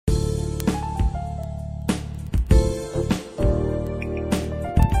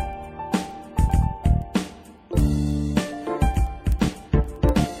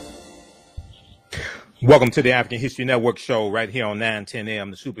Welcome to the African History Network show right here on 910 AM,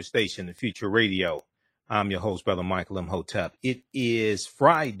 the Superstation, the Future Radio. I'm your host, Brother Michael Imhotep. It is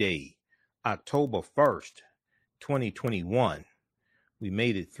Friday, October 1st, 2021. We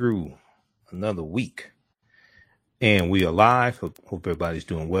made it through another week and we are live. Hope everybody's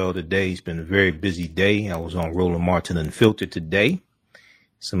doing well today. It's been a very busy day. I was on Roland Martin Unfiltered today.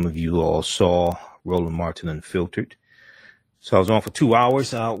 Some of you all saw Roland Martin Unfiltered. So I was on for 2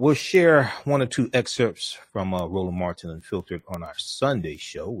 hours. We'll share one or two excerpts from Roland Martin Unfiltered on our Sunday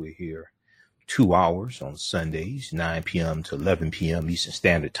show. We're here 2 hours on Sundays, 9 p.m. to 11 p.m. Eastern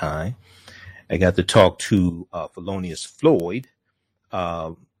Standard Time. I got to talk to Felonious Floyd,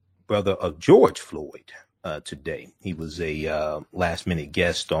 brother of George Floyd, today. He was a last-minute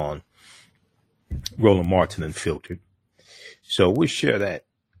guest on Roland Martin Unfiltered. So we'll share that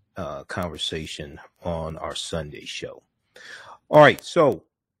conversation on our Sunday show. All right, so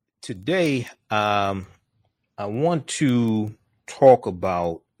today I want to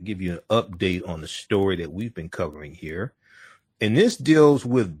give you an update on the story that we've been covering here. And this deals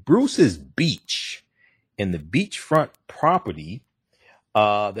with Bruce's Beach and the beachfront property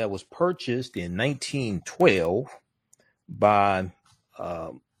that was purchased in 1912 by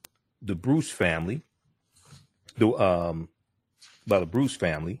the Bruce family,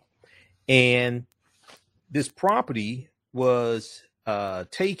 and this property was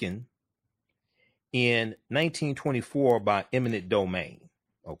taken in 1924 by eminent domain.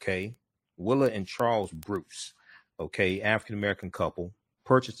 Okay, Willa and Charles Bruce, okay, African-American couple,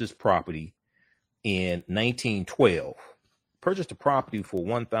 purchased this property in 1912. Purchased the property for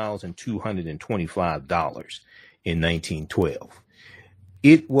 $1,225 in 1912.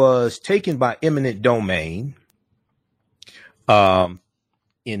 It was taken by eminent domain in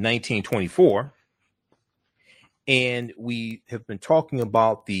 1924. And we have been talking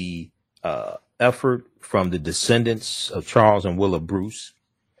about the effort from the descendants of Charles and Willa Bruce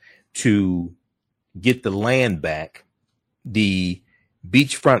to get the land back. The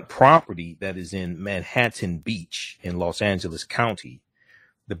beachfront property that is in Manhattan Beach in Los Angeles County,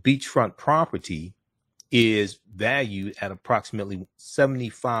 the beachfront property is valued at approximately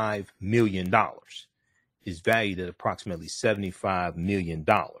 $75 million. Is valued at approximately $75 million.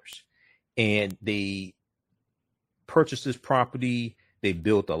 And they purchased this property. They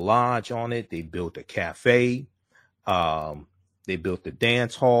built a lodge on it. They built a cafe. They built a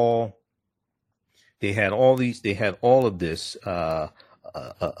dance hall. They had all of this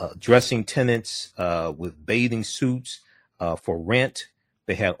dressing tenants with bathing suits for rent.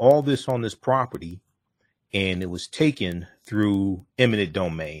 They had all this on this property, and it was taken through eminent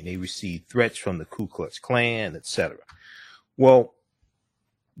domain. They received threats from the Ku Klux Klan, etc. Well,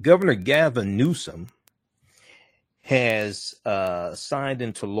 Governor Gavin Newsom has signed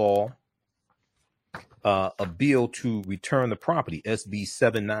into law a bill to return the property, SB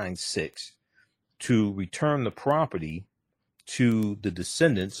 796, to return the property to the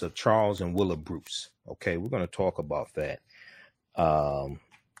descendants of Charles and Willa Bruce. Okay, we're going to talk about that.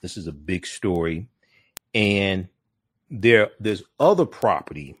 This is a big story. And there's other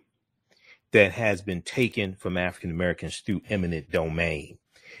property that has been taken from African Americans through eminent domain.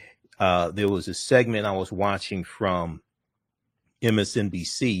 There was a segment I was watching from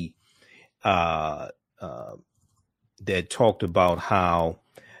MSNBC that talked about how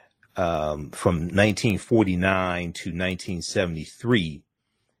from 1949 to 1973,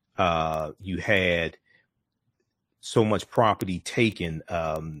 you had so much property taken.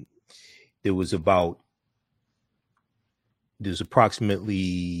 There's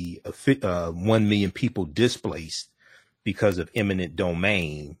approximately 1 million people displaced because of eminent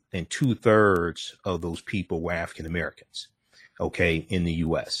domain, and 2/3 of those people were African Americans, okay, in the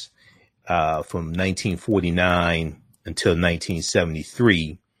U.S. From 1949 until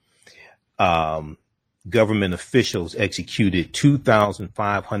 1973, government officials executed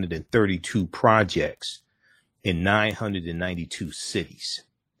 2,532 projects in 992 cities,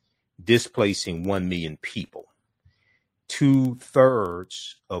 displacing 1 million people,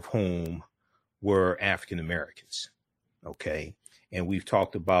 2/3 of whom were African Americans. Okay. And we've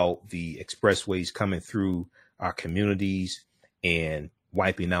talked about the expressways coming through our communities and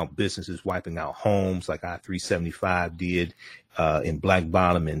wiping out businesses, wiping out homes like I-375 did in Black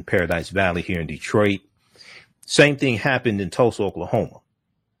Bottom and Paradise Valley here in Detroit. Same thing happened in Tulsa, Oklahoma.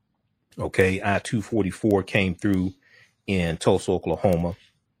 Okay. I-244 came through in Tulsa, Oklahoma,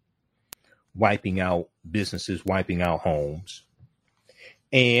 wiping out businesses, wiping out homes.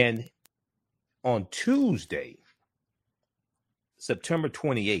 And on Tuesday, September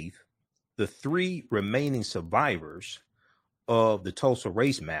 28th, the 3 remaining survivors of the Tulsa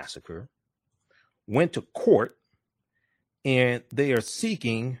Race Massacre went to court and they are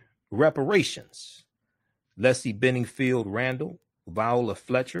seeking reparations. Leslie Benningfield Randall, Viola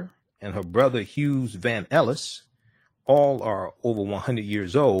Fletcher, and her brother Hughes Van Ellis, all are over 100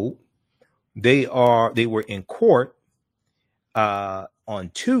 years old. They were in court on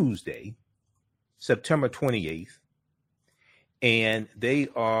Tuesday, September 28th, and they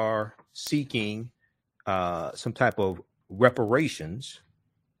are seeking some type of reparations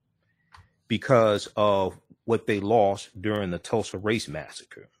because of what they lost during the Tulsa Race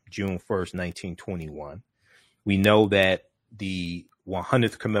Massacre, June 1st, 1921. We know that the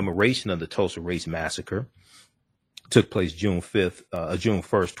 100th commemoration of the Tulsa Race Massacre took place June 1st,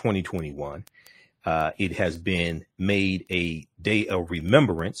 2021. It has been made a day of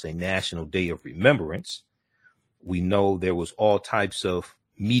remembrance, a national day of remembrance. We know there was all types of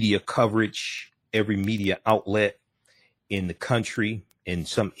media coverage, every media outlet in the country and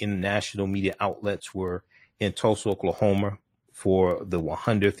some international media outlets were in Tulsa, Oklahoma for the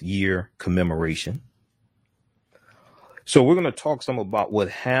 100th year commemoration. So we're going to talk some about what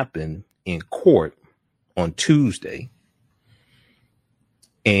happened in court on Tuesday,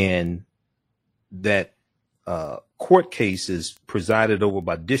 and that court case is presided over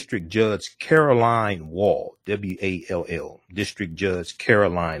by District Judge Caroline Wall, W-A-L-L, District Judge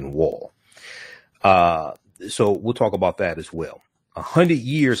Caroline Wall. So we'll talk about that as well. 100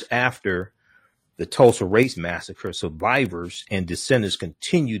 years after the Tulsa Race Massacre, survivors and descendants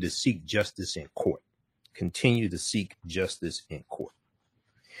continue to seek justice in court. Continue to seek justice in court.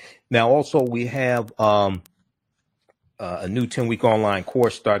 Now, also, we have a new 10-week online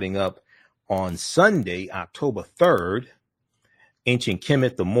course starting up on Sunday, October 3rd, Ancient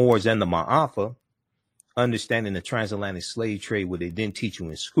Kemet, the Moors, and the Ma'afa, Understanding the Transatlantic Slave Trade, what they didn't teach you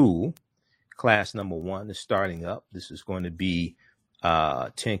in school. Class number 1 is starting up. This is going to be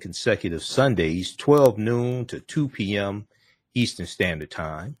 10 consecutive Sundays, 12 noon to 2 p.m. Eastern Standard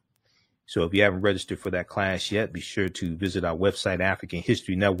Time. So if you haven't registered for that class yet, be sure to visit our website,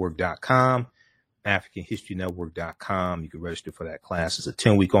 AfricanHistoryNetwork.com, AfricanHistoryNetwork.com. You can register for that class. It's a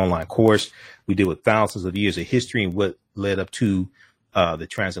 10-week online course. We deal with thousands of years of history and what led up to the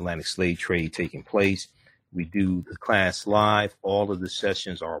transatlantic slave trade taking place. We do the class live. All of the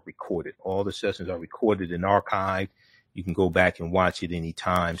sessions are recorded. All the sessions are recorded and archived. You can go back and watch it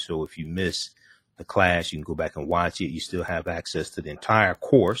anytime. So if you miss the class, you can go back and watch it. You still have access to the entire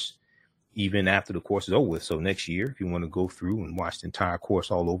course, even after the course is over with. So next year, if you want to go through and watch the entire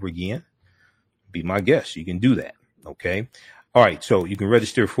course all over again, be my guest. You can do that. Okay. All right. So you can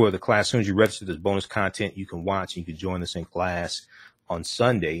register for the class. As soon as you register, there's bonus content you can watch. You can join us in class on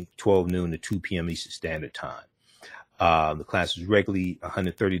Sunday, 12 noon to 2 p.m. Eastern Standard Time. The class is regularly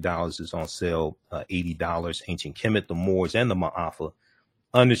 $130. Is on sale, $80. Ancient Kemet, the Moors, and the Ma'afa,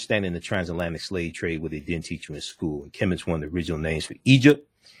 Understanding the Transatlantic Slave Trade, what they didn't teach you in school. And Kemet's one of the original names for Egypt.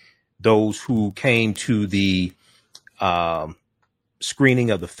 Those who came to the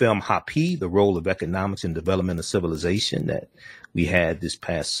screening of the film Hapi, The Role of Economics in Development of Civilization, that we had this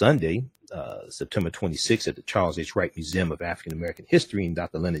past Sunday, September 26th, at the Charles H. Wright Museum of African American History. And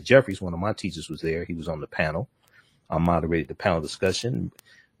Dr. Leonard Jeffries, one of my teachers, was there. He was on the panel. I moderated the panel discussion.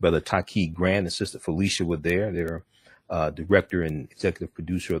 Brother Taki Grant and Sister Felicia were there. They're director and executive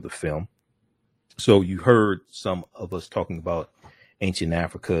producer of the film. So you heard some of us talking about ancient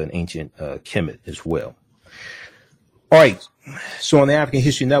Africa and ancient Kemet as well. All right. So on the African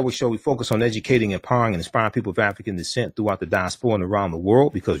History Network show, we focus on educating, empowering, and inspiring people of African descent throughout the diaspora and around the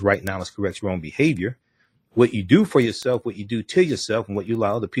world, because right knowledge corrects wrong behavior. What you do for yourself, what you do to yourself, and what you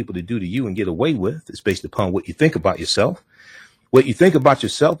allow other people to do to you and get away with is based upon what you think about yourself. What you think about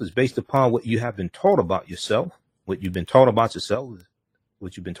yourself is based upon what you have been taught about yourself. What you've been taught about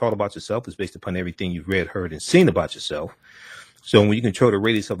yourself is based upon everything you've read, heard, and seen about yourself. So when you control the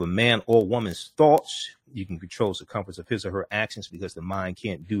radius of a man or woman's thoughts, you can control the circumference of his or her actions, because the mind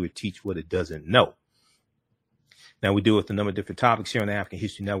can't do or teach what it doesn't know. Now, we deal with a number of different topics here on the African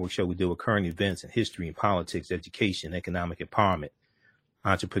History Network show. We deal with current events in history and politics, education, economic empowerment,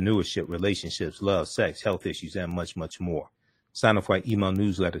 entrepreneurship, relationships, love, sex, health issues, and much, much more. Sign up for our email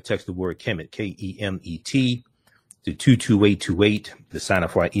newsletter. Text the word Kemet, K-E-M-E-T, to 22828. To sign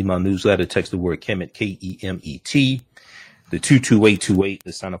up for our email newsletter, text the word Kemet, K-E-M-E-T, to 22828.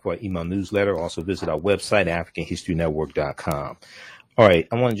 To sign up for our email newsletter. Also visit our website, AfricanHistoryNetwork.com. All right,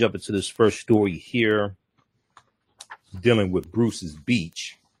 I want to jump into this first story here, dealing with Bruce's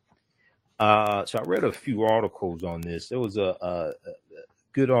Beach. So I read a few articles on this. There was a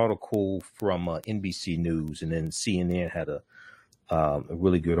good article from NBC News, and then CNN had a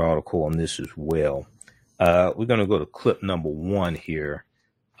really good article on this as well. We're going to go to clip number 1 here,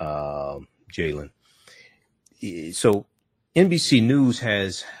 Jalen. So NBC News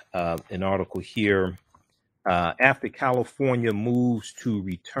has an article here. After California moves to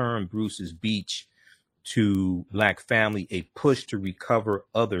return Bruce's Beach to Black family, a push to recover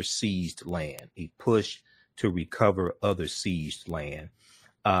other seized land. A push to recover other seized land.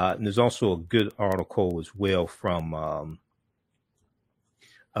 And there's also a good article as well from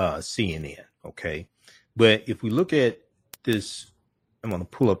CNN. Okay. But if we look at this, I'm going to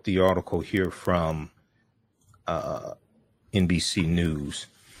pull up the article here from NBC News.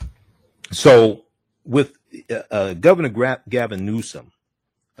 So with Governor Gavin Newsom,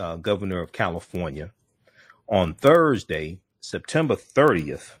 governor of California, on Thursday, September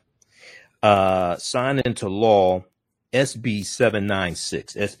 30th, signed into law SB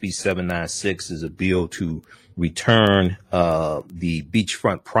 796. SB 796 is a bill to return the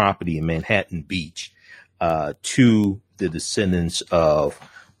beachfront property in Manhattan Beach to the descendants of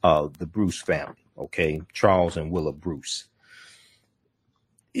the Bruce family, okay, Charles and Willa Bruce.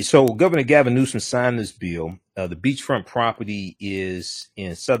 So Governor Gavin Newsom signed this bill. The beachfront property is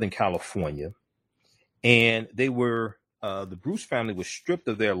in Southern California, and the Bruce family was stripped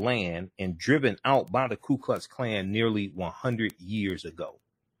of their land and driven out by the Ku Klux Klan nearly 100 years ago.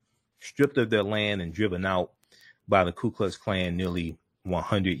 Stripped of their land and driven out by the Ku Klux Klan nearly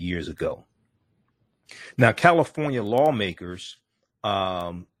 100 years ago. Now, California lawmakers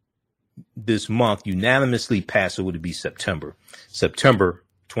this month unanimously passed, it would be September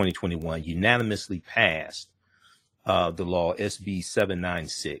 2021, unanimously passed the law SB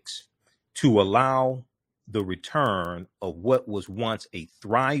 796 to allow the return of what was once a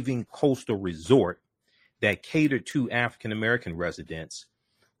thriving coastal resort that catered to African American residents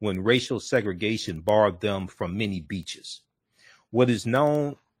when racial segregation barred them from many beaches. What is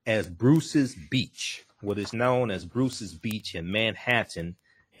known as Bruce's Beach in Manhattan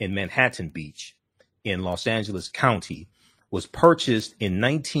Beach in Los Angeles County was purchased in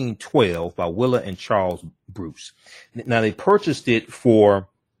 1912 by Willa and Charles Bruce. Now they purchased it for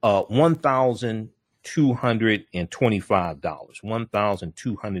 $1,225.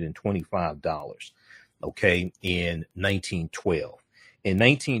 $1,225. Okay, in 1912. In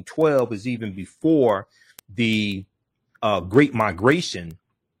 1912 is even before the Great Migration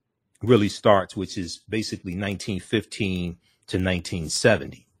really starts, which is basically 1915 to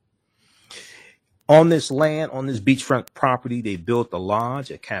 1970. On this land, on this beachfront property, they built a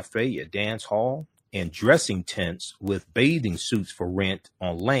lodge, a cafe, a dance hall, and dressing tents with bathing suits for rent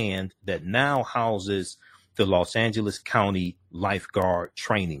on land that now houses the Los Angeles County Lifeguard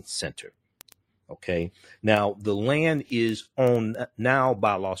Training Center. Okay. Now, the land is owned now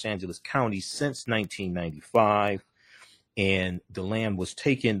by Los Angeles County since 1995, and the land was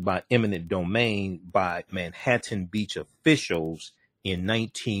taken by eminent domain by Manhattan Beach officials in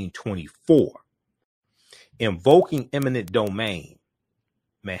 1924. Invoking eminent domain,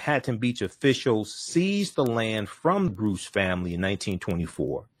 Manhattan Beach officials seized the land from the Bruce family in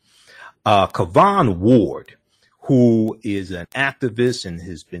 1924. Kavon Ward, who is an activist and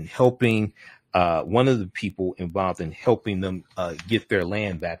has been helping one of the people involved in helping them get their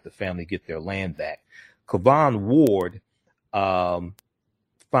land back, the family get their land back. Kavon Ward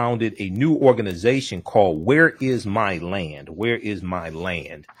founded a new organization called Where Is My Land? Where Is My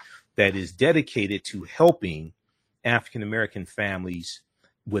Land? That is dedicated to helping African American families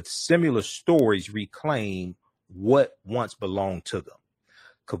with similar stories reclaim what once belonged to them.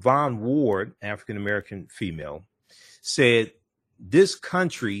 Kavon Ward, African American female, said, "This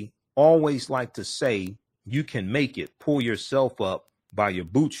country always like to say you can make it, pull yourself up by your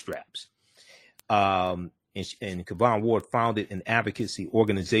bootstraps." And Kavon Ward founded an advocacy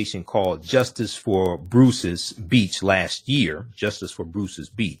organization called Justice for Bruce's Beach last year, Justice for Bruce's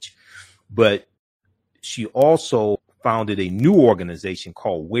Beach. But she also founded a new organization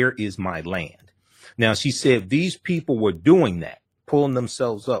called Where Is My Land? Now, she said these people were doing that, pulling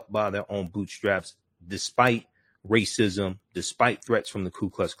themselves up by their own bootstraps, despite racism, despite threats from the Ku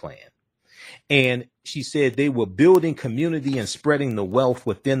Klux Klan. And she said they were building community and spreading the wealth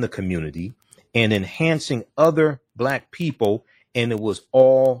within the community and enhancing other Black people, and it was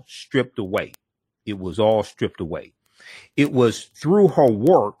all stripped away. It was all stripped away. It was through her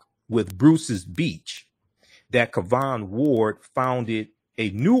work with Bruce's Beach that Kavon Ward founded a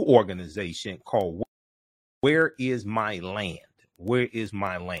new organization called Where Is My Land? Where Is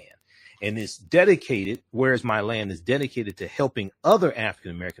My Land? And it's dedicated, Where Is My Land is dedicated to helping other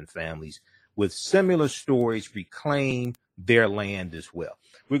African American families with similar stories reclaim their land as well.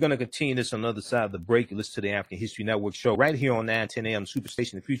 We're going to continue this on the other side of the break. You listen to the African History Network show right here on 910 AM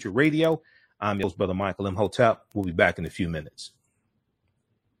Superstation The Future Radio. I'm your host, Brother Michael M. Hotep. We'll be back in a few minutes.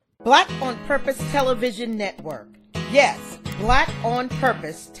 Black on Purpose Television Network. Yes, Black on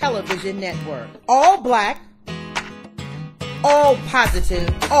Purpose Television Network. All black, all positive,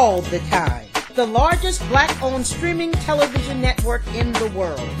 all the time. The largest black-owned streaming television network in the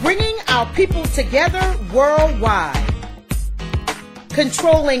world. Bringing our people together worldwide.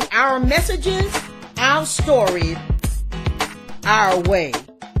 Controlling our messages, our stories, our way.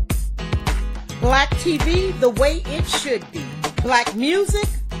 Black TV the way it should be. Black music,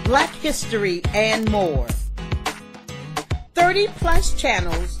 Black history, and more. 30 plus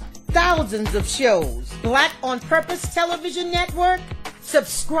channels, thousands of shows. Black on Purpose Television Network.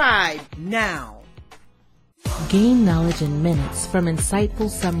 Subscribe now. Gain knowledge in minutes from insightful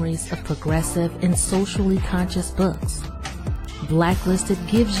summaries of progressive and socially conscious books. Blacklisted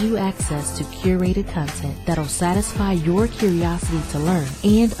gives you access to curated content that'll satisfy your curiosity to learn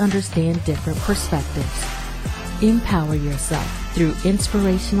and understand different perspectives. Empower yourself through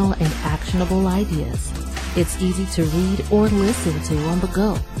inspirational and actionable ideas. It's easy to read or listen to on the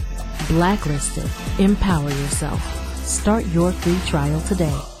go. Blacklisted. Empower yourself. Start your free trial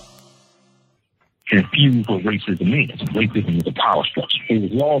today. Confuse what racism means. Racism is a power structure. It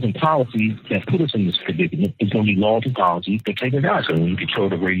was laws and policies that put us in this predicament. It's going to be laws and policies that take us out. So when you control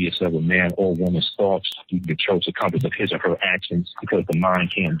the radius of a man or woman's thoughts, you can control the compass of his or her actions because the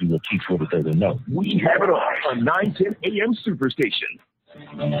mind can't do a piece what it doesn't know. We have it all on 910 AM Superstation.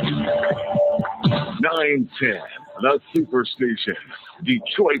 910, the Superstation.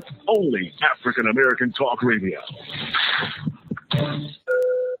 Detroit's only African-American talk radio.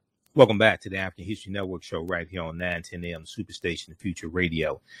 Welcome back to the African History Network show right here on 910 AM Superstation, the Future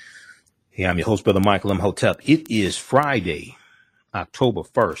Radio. Hey, I'm your host, Brother Michael M. Hotep. It is Friday, October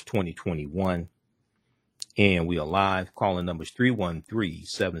 1st, 2021, and we are live. Calling numbers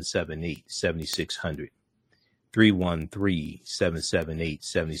 313-778-7600.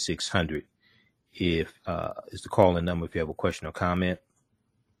 313-778-7600 is the call-in number if you have a question or comment.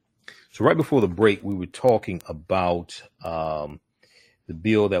 So right before the break, we were talking about the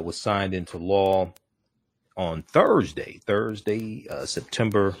bill that was signed into law on Thursday,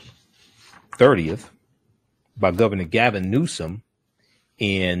 September 30th, by Governor Gavin Newsom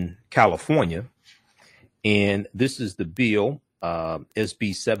in California. And this is the bill,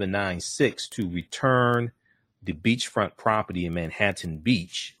 SB 796, to return the beachfront property in Manhattan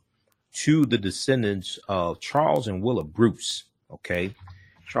Beach to the descendants of Charles and Willa Bruce. Okay.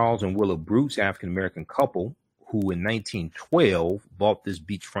 Charles and Willa Bruce, African-American couple, who in 1912 bought this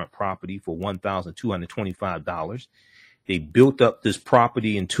beachfront property for $1,225. They built up this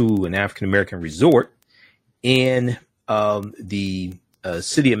property into an African-American resort, and the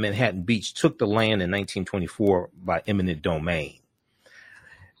city of Manhattan Beach took the land in 1924 by eminent domain.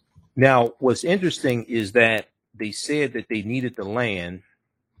 Now, what's interesting is that they said that they needed the land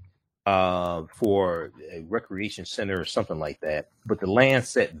for a recreation center or something like that, but the land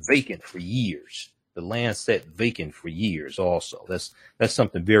sat vacant for years. The land sat vacant for years also. That's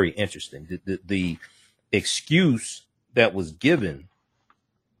something very interesting. The excuse that was given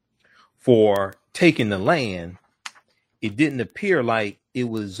for taking the land, it didn't appear like it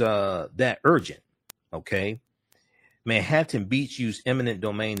was that urgent. Okay. Manhattan Beach used eminent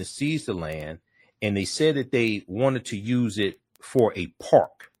domain to seize the land, and they said that they wanted to use it for a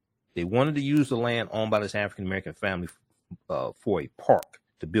park. They wanted to use the land owned by this African-American family for a park,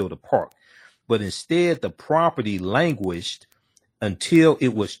 to build a park. But instead, the property languished until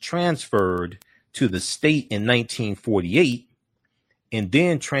it was transferred to the state in 1948 and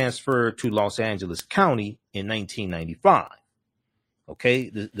then transferred to Los Angeles County in 1995. Okay,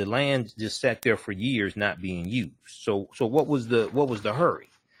 the land just sat there for years not being used. So what was the hurry?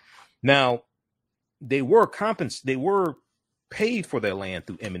 Now, they were paid for their land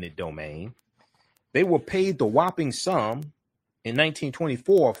through eminent domain. They were paid the whopping sum in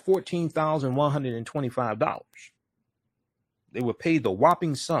 1924, $14,125. They were paid the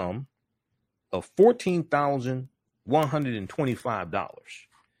whopping sum of $14,125.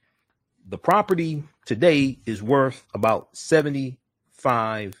 The property today is worth about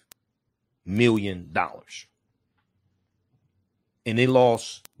 $75 million. And they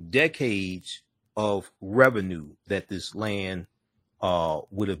lost decades of revenue that this land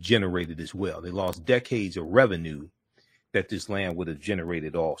would have generated as well. They lost decades of revenue that this land would have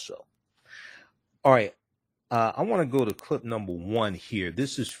generated also. All right. I want to go to clip number 1 here.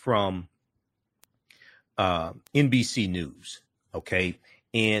 This is from NBC News. Okay.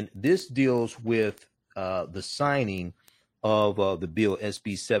 And this deals with the signing of the bill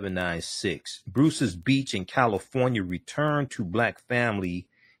SB 796. Bruce's Beach in California returned to Black family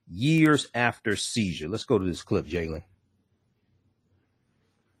years after seizure. Let's go to this clip, Jalen.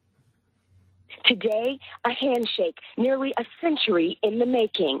 Today, a handshake nearly a century in the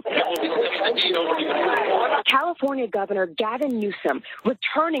making. California Governor Gavin Newsom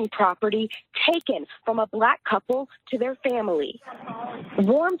returning property taken from a Black couple to their family.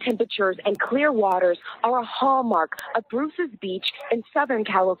 Warm temperatures and clear waters are a hallmark of Bruce's Beach in Southern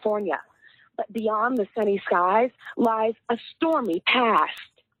California. But beyond the sunny skies lies a stormy past.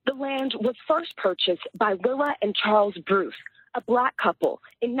 The land was first purchased by Willa and Charles Bruce, a Black couple,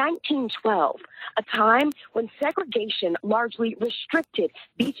 in 1912, a time when segregation largely restricted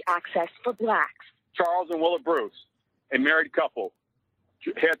beach access for Blacks. Charles and Willa Bruce, a married couple,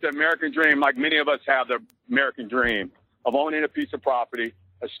 had the American dream, like many of us have the American dream, of owning a piece of property,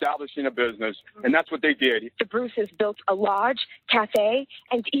 establishing a business, and that's what they did. The Bruces built a lodge, cafe,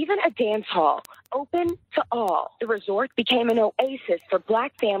 and even a dance hall, open to all. The resort became an oasis for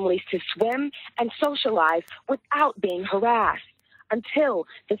Black families to swim and socialize without being harassed, until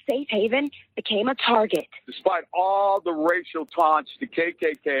the safe haven became a target. Despite all the racial taunts, the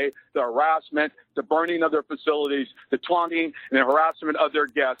KKK, the harassment, the burning of their facilities, the taunting and the harassment of their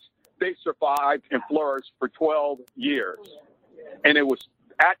guests, they survived and flourished for 12 years. And it was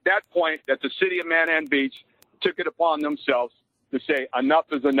at that point that the city of Manhattan Beach took it upon themselves to say enough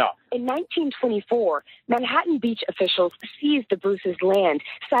is enough. In 1924, Manhattan Beach officials seized the Bruces' land,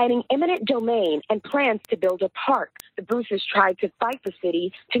 citing eminent domain and plans to build a park. The Bruces tried to fight the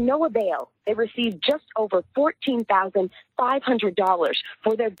city to no avail. They received just over $14,500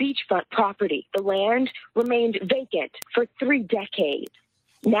 for their beachfront property. The land remained vacant for 3 decades.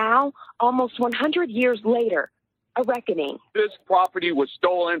 Now, almost 100 years later, a reckoning. This property was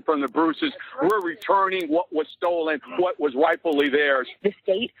stolen from the Bruces. We're returning what was stolen, what was rightfully theirs. The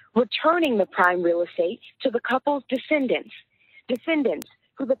state returning the prime real estate to the couple's descendants. Descendants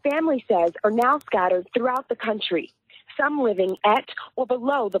who the family says are now scattered throughout the country, some living at or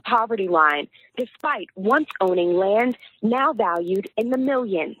below the poverty line, despite once owning land now valued in the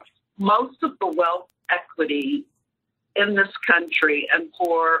millions. Most of the wealth equity in this country and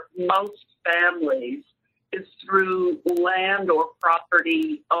for most families is through land or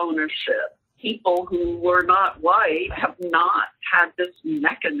property ownership. People who were not white have not had this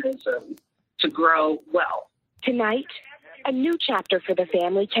mechanism to grow wealth. Tonight, a new chapter for the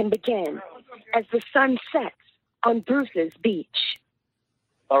family can begin as the sun sets on Bruce's Beach.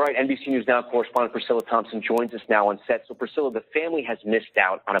 All right, NBC News Now correspondent Priscilla Thompson joins us now on set. So, Priscilla, the family has missed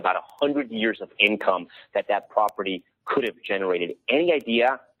out on about 100 years of income that property could have generated. Any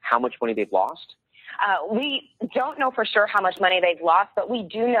idea how much money they've lost? We don't know for sure how much money they've lost, but we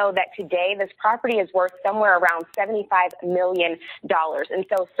do know that today this property is worth somewhere around $75 million. And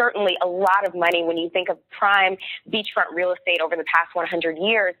so certainly a lot of money when you think of prime beachfront real estate over the past 100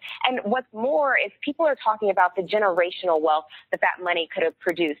 years. And what's more is people are talking about the generational wealth that money could have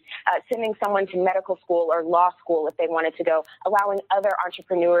produced, sending someone to medical school or law school if they wanted to go, allowing other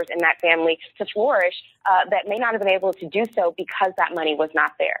entrepreneurs in that family to flourish that may not have been able to do so because that money was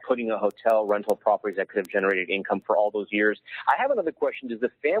not there. Putting a hotel, rental properties that could have generated income for all those years. I have another question. Does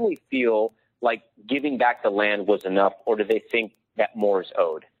the family feel like giving back the land was enough, or do they think that more is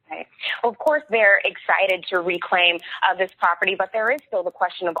owed? Right. Well, of course, they're excited to reclaim this property, but there is still the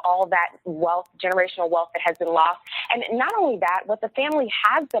question of all that wealth, generational wealth that has been lost. And not only that, what the family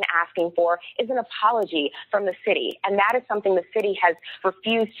has been asking for is an apology from the city. And that is something the city has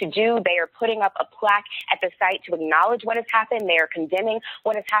refused to do. They are putting up a plaque at the site to acknowledge what has happened. They are condemning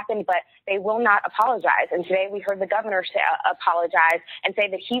what has happened, but they will not apologize. And today we heard the governor apologize and say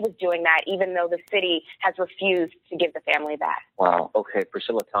that he was doing that, even though the city has refused to give the family that. Wow. Okay.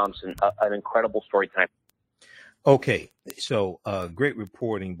 Priscilla Thompson, an incredible story tonight. Okay, so great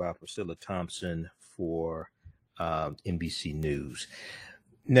reporting by Priscilla Thompson for NBC News.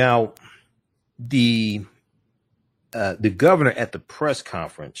 Now, the governor at the press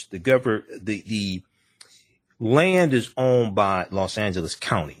conference, the land is owned by Los Angeles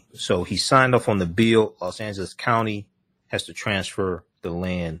County, so he signed off on the bill. Los Angeles County has to transfer the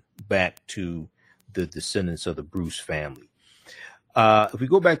land back to the descendants of the Bruce family. If we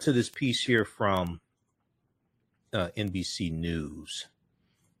go back to this piece here from NBC News,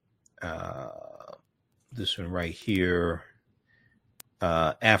 this one right here,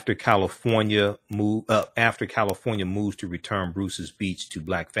 after California moves to return Bruce's Beach to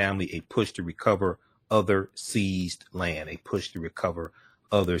Black family, a push to recover other seized land.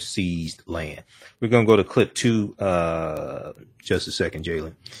 We're going to go to clip 2, just a second,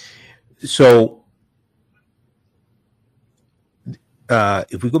 Jalen. So,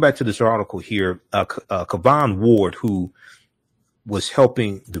 if we go back to this article here, Kavon Ward, who was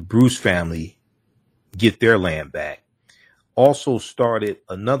helping the Bruce family get their land back, also started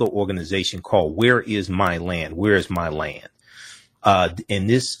another organization called Where Is My Land? Where is My Land? And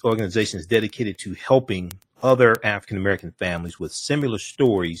this organization is dedicated to helping other African-American families with similar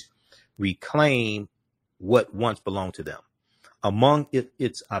stories reclaim what once belonged to them. Among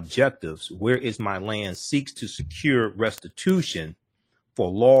its objectives, Where Is My Land seeks to secure restitution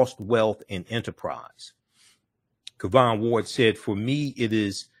for lost wealth and enterprise. Kevon Ward said, "For me, it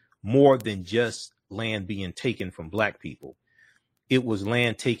is more than just land being taken from Black people. It was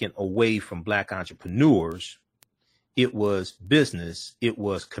land taken away from Black entrepreneurs. It was business. It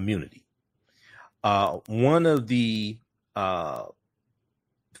was community." One of the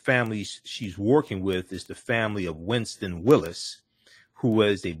families she's working with is the family of Winston Willis, who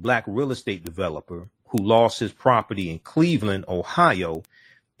was a Black real estate developer who lost his property in Cleveland, Ohio,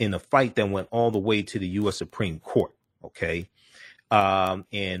 in a fight that went all the way to the U.S. Supreme Court. Okay.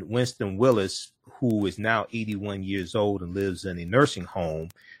 And Winston Willis, who is now 81 years old and lives in a nursing home,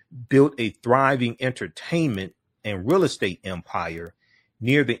 built a thriving entertainment and real estate empire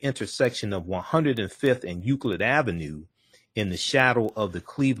near the intersection of 105th and Euclid Avenue in the shadow of the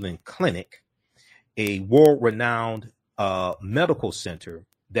Cleveland Clinic, a world-renowned medical center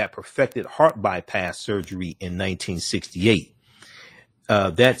that perfected heart bypass surgery in 1968.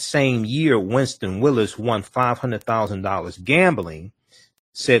 That same year, Winston Willis won $500,000 gambling,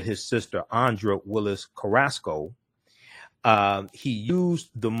 said his sister Andra Willis Carrasco. He used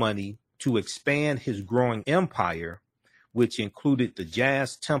the money to expand his growing empire, which included the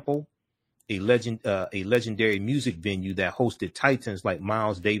Jazz Temple, a legendary music venue that hosted titans like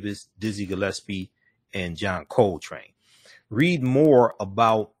Miles Davis, Dizzy Gillespie, and John Coltrane. Read more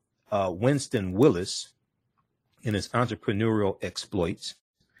about Winston Willis and his entrepreneurial exploits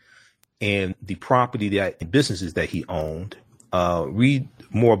and the property and businesses that he owned. Read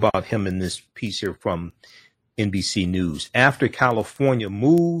more about him in this piece here from NBC News. After California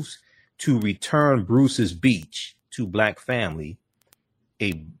moves to return Bruce's Beach to Black family,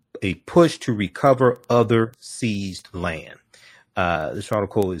 a push to recover other seized land. This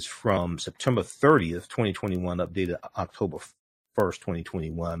article is from September 30th, 2021, updated October 1st,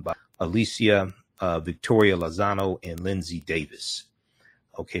 2021 by Alicia Victoria Lozano and Lindsay Davis.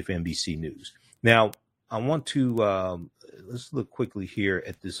 Okay, for NBC News. Now, I want to, let's look quickly here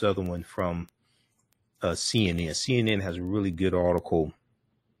at this other one from CNN. CNN has a really good article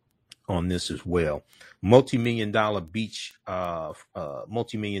on this as well. Multi-million-dollar beach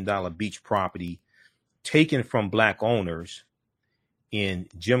property taken from Black owners in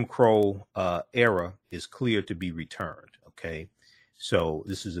Jim Crow era is clear to be returned. Okay, so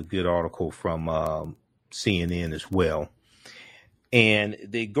this is a good article from CNN as well. And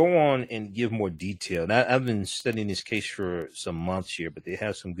they go on and give more detail. Now, I've been studying this case for some months here, but they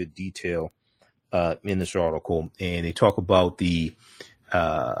have some good detail in this article. And they talk about it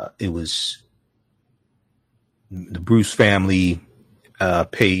was the Bruce family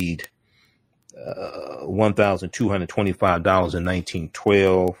paid $1,225 in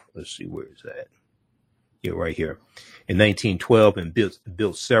 1912. Let's see, where is that? Yeah, right here. In 1912, and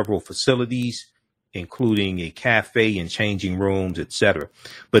built several facilities, including a cafe and changing rooms, etc.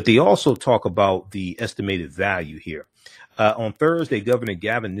 But they also talk about the estimated value here. On Thursday, Governor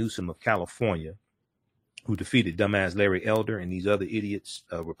Gavin Newsom of California, who defeated dumbass Larry Elder and these other idiots,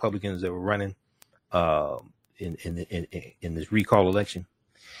 Republicans that were running in this recall election.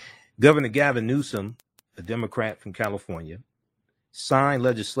 Governor Gavin Newsom, a Democrat from California, signed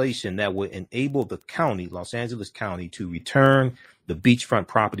legislation that would enable the county, Los Angeles County, to return the beachfront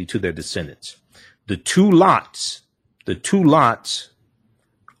property to their descendants. The two lots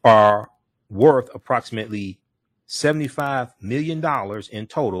are worth approximately $75 million in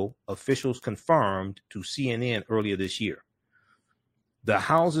total, officials confirmed to CNN earlier this year. The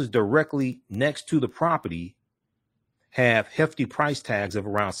houses directly next to the property have hefty price tags of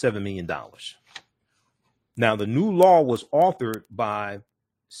around $7 million. Now, the new law was authored by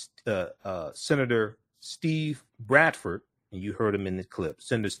Senator Steve Bradford, and you heard him in the clip.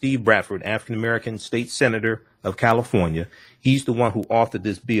 Senator Steve Bradford, African-American state senator of California. He's the one who authored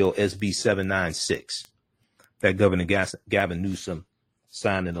this bill, SB 796, that Governor Gavin Newsom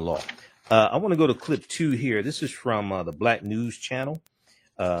signed into law. I want to go to clip 2 here. This is from the Black News Channel.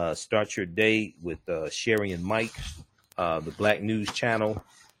 Start your day with Sherry and Mike, the Black News Channel.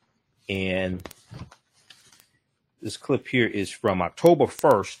 And this clip here is from October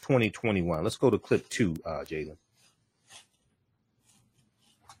 1st, 2021. Let's go to clip 2, Jalen.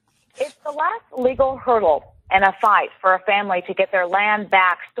 It's the last legal hurdle in a fight for a family to get their land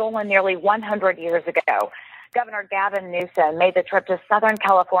back stolen nearly 100 years ago. Governor Gavin Newsom made the trip to Southern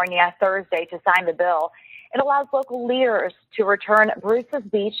California Thursday to sign the bill. It allows local leaders to return Bruce's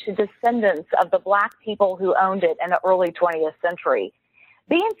Beach to descendants of the black people who owned it in the early 20th century.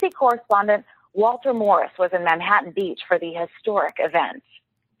 BNC correspondent Walter Morris was in Manhattan Beach for the historic event.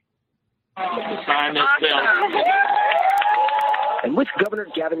 And with Governor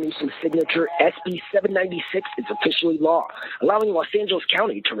Gavin Newsom's signature, SB 796 is officially law, allowing Los Angeles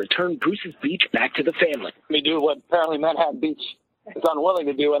County to return Bruce's Beach back to the family. Let me do what apparently Manhattan Beach is unwilling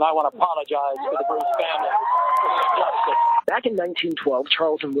to do, and I want to apologize to the Bruce family for the injustice. Back in 1912,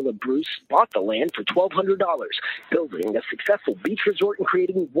 Charles and Willa Bruce bought the land for $1,200, building a successful beach resort and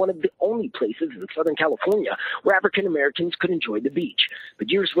creating one of the only places in Southern California where African Americans could enjoy the beach. But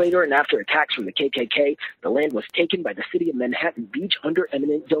years later, and after attacks from the KKK, the land was taken by the city of Manhattan Beach under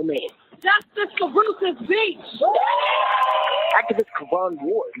eminent domain. Justice for Bruce's Beach! Activist Kevon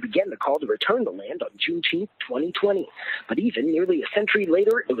Ward began the call to return the land on Juneteenth 2020. But even nearly a century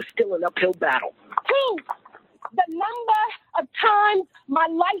later, it was still an uphill battle. The number of times my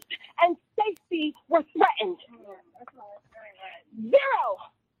life and safety were threatened. 0.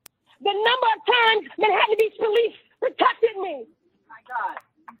 The number of times Manhattan Beach police protected me. My God.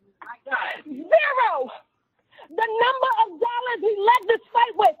 0. The number of dollars we led this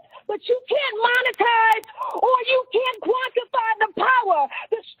fight with. But you can't monetize or you can't quantify the power,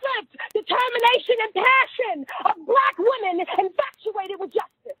 the strength, determination, and passion of black women infatuated with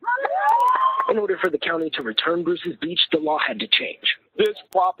justice. In order for the county to return Bruce's Beach, the law had to change. This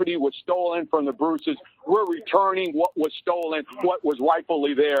property was stolen from the Bruces. We're returning what was stolen, what was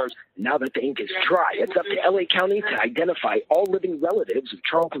rightfully theirs. Now that the ink is dry, it's up to LA County to identify all living relatives of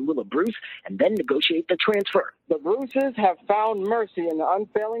Charles and Willa Bruce and then negotiate the transfer. The Bruces have found mercy in the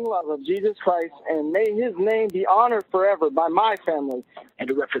unfailing love of Jesus Christ, and may his name be honored forever by my family.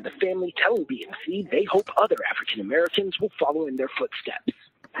 And a rep for the family telling BNC they hope other African Americans will follow in their footsteps.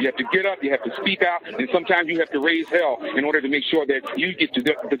 You have to get up, you have to speak out, and sometimes you have to raise hell in order to make sure that you get to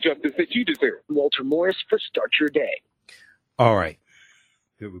the justice that you deserve. Walter Morris for Start Your Day. All right.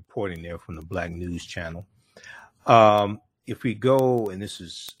 Good reporting there from the Black News Channel. If we go, and this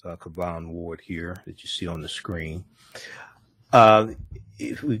is Kevon Ward here that you see on the screen.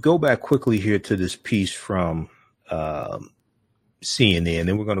 If we go back quickly here to this piece from CNN,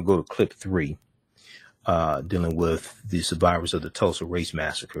 then we're going to go to clip 3. Dealing with the survivors of the Tulsa Race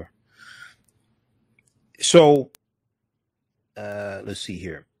Massacre. So, let's see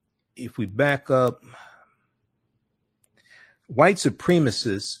here. If we back up, white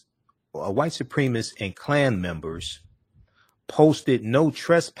supremacists and Klan members posted no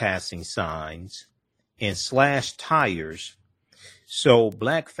trespassing signs and slashed tires so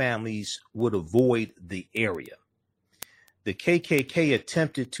black families would avoid the area. The KKK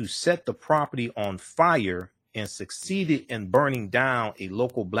attempted to set the property on fire and succeeded in burning down a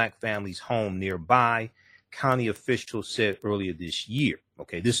local black family's home nearby, county officials said earlier this year.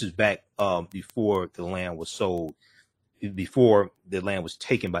 Okay, this is back before the land was sold, before the land was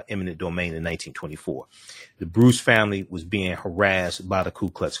taken by eminent domain in 1924. The Bruce family was being harassed by the Ku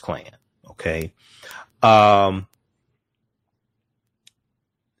Klux Klan. Okay.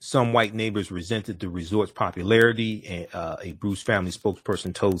 Some white neighbors resented the resort's popularity, and a Bruce family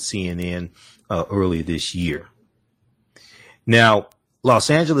spokesperson told CNN earlier this year. Now, Los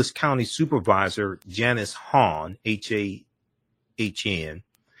Angeles County Supervisor Janice Hahn, H-A-H-N,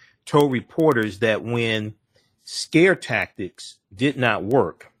 told reporters that when scare tactics did not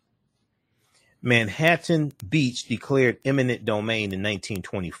work, Manhattan Beach declared eminent domain in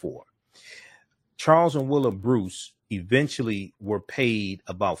 1924. Charles and Willa Bruce eventually were paid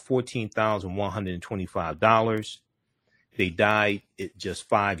about $14,125. They died just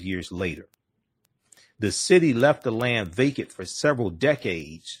 5 years later. The city left the land vacant for several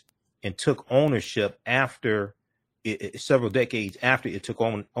decades and took ownership after it took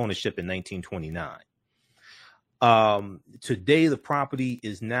ownership in 1929. Today, the property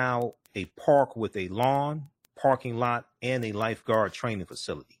is now a park with a lawn, parking lot, and a lifeguard training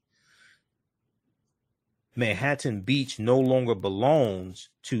facility. Manhattan Beach no longer belongs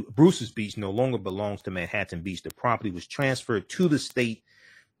to Bruce's Beach no longer belongs to Manhattan Beach. The property was transferred to the state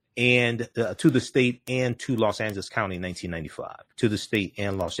and to Los Angeles County in 1995. To the state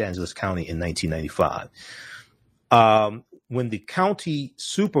and Los Angeles County in 1995. When the county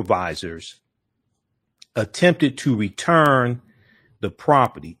supervisors attempted to return the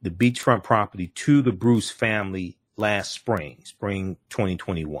property, the beachfront property, to the Bruce family last spring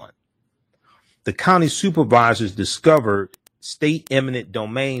 2021. The county supervisors discovered state eminent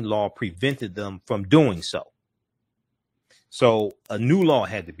domain law prevented them from doing so. So a new law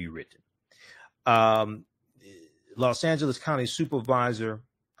had to be written. Los Angeles County Supervisor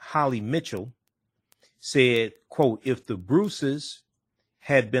Holly Mitchell said, quote, if the Bruces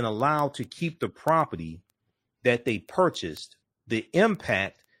had been allowed to keep the property that they purchased, the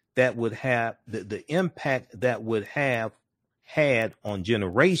impact that would have the impact that would have had on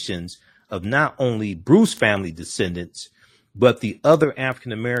generations of not only Bruce family descendants, but the other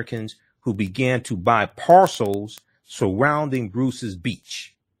African Americans who began to buy parcels surrounding Bruce's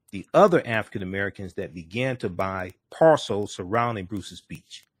beach. The other African Americans that began to buy parcels surrounding Bruce's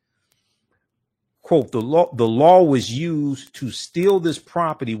beach. Quote, the law was used to steal this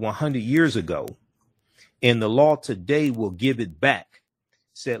property 100 years ago, and the law today will give it back,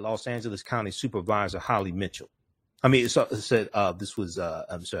 said Los Angeles County Supervisor Holly Mitchell. I mean, it said this was,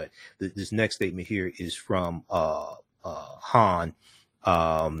 I'm sorry, this next statement here is from Hahn,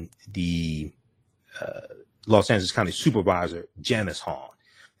 the Los Angeles County Supervisor, Janice Hahn.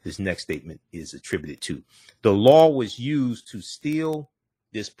 This next statement is attributed to. The law was used to steal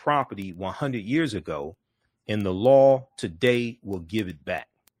this property 100 years ago, and the law today will give it back.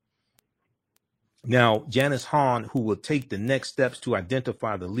 Now, Janice Hahn, who will take the next steps to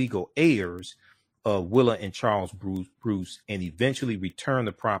identify the legal heirs of Willa and Charles Bruce and eventually return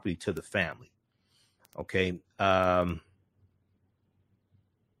the property to the family. Okay.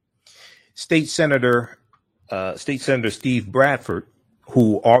 State Senator Steve Bradford,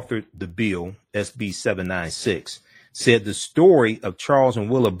 who authored the bill, SB 796, said the story of Charles and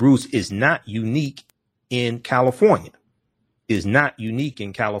Willa Bruce is not unique in California.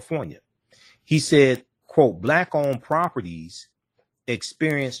 He said, quote, Black-owned properties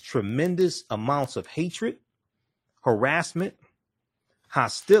experience tremendous amounts of hatred, harassment,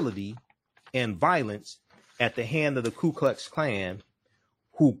 hostility, and violence at the hand of the Ku Klux Klan,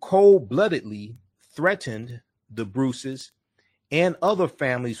 who cold-bloodedly threatened the Bruces and other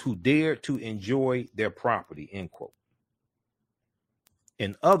families who dared to enjoy their property, end quote.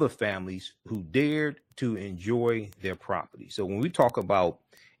 And other families who dared to enjoy their property. So when we talk about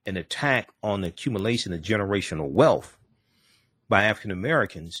an attack on the accumulation of generational wealth by African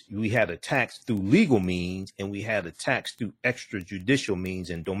Americans, we had attacks through legal means, and we had attacks through extrajudicial means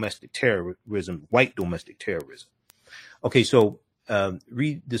and domestic terrorism, white domestic terrorism. Okay, so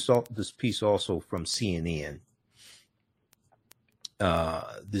read this piece also from CNN.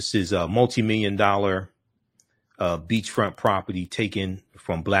 This is a multi-million-dollar beachfront property taken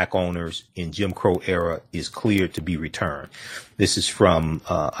from Black owners in Jim Crow era is cleared to be returned. This is from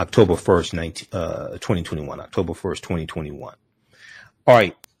October 1st, 2021. October 1st, 2021. All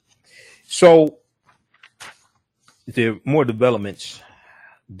right. So there are more developments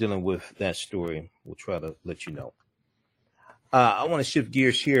dealing with that story. We'll try to let you know. I want to shift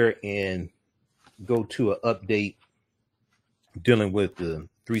gears here and go to an update dealing with the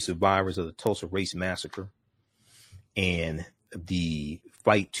 3 survivors of the Tulsa Race Massacre and the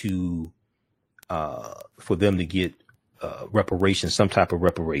fight to for them to get reparations, some type of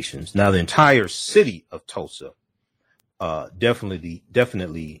reparations. Now, the entire city of Tulsa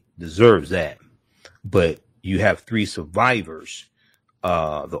definitely deserves that, but you have 3 survivors,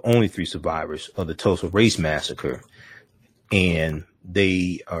 the only 3 survivors of the Tulsa Race Massacre, and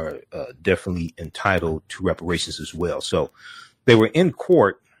they are definitely entitled to reparations as well. So they were in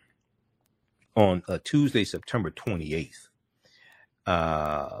court on Tuesday, September 28th.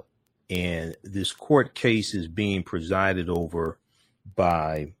 And this court case is being presided over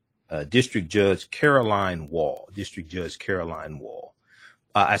by District Judge Caroline Wall.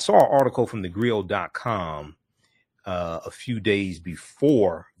 I saw an article from thegrio.com a few days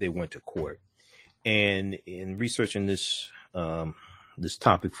before they went to court. And in researching this this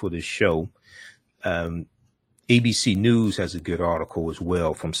topic for this show, ABC News has a good article as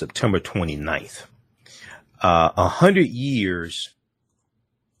well from September 29th. 100 years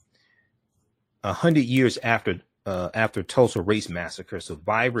after Tulsa Race Massacre,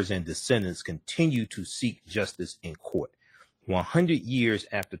 survivors and descendants continue to seek justice in court. 100 years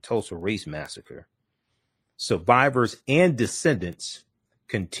after Tulsa Race Massacre, survivors and descendants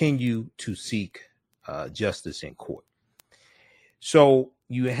continue to seek justice in court. So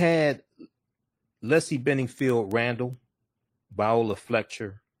you had Leslie Benningfield Randall, Viola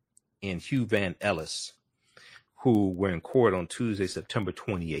Fletcher, and Hugh Van Ellis, who were in court on Tuesday, September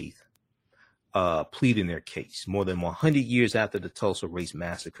 28th, pleading their case more than 100 years after the Tulsa Race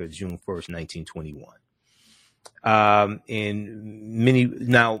Massacre, June 1st, 1921.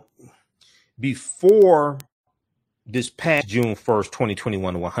 Now, before this past June 1st,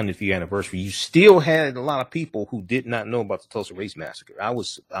 2021, the 100th year anniversary, you still had a lot of people who did not know about the Tulsa Race Massacre. I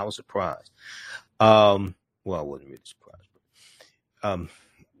was surprised. Well, I wasn't really surprised, but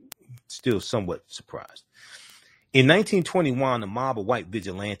still somewhat surprised. In 1921, a mob of white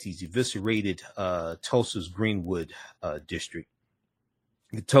vigilantes eviscerated Tulsa's Greenwood district,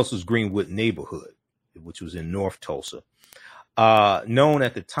 Tulsa's Greenwood neighborhood, which was in North Tulsa, known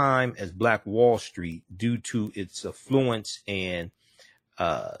at the time as Black Wall Street due to its affluence and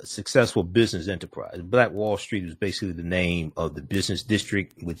successful business enterprise. Black Wall Street was basically the name of the business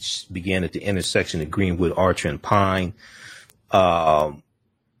district, which began at the intersection of Greenwood, Archer, and Pine.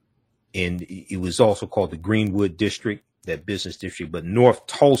 And it was also called the Greenwood district, that business district. But North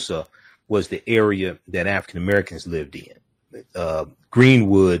Tulsa was the area that African Americans lived in.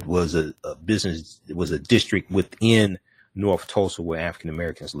 Greenwood was a district within North Tulsa where African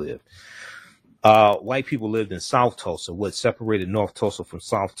Americans lived. White people lived in South Tulsa. What separated North Tulsa from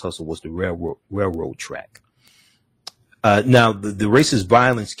South Tulsa was the railroad track. Now, the racist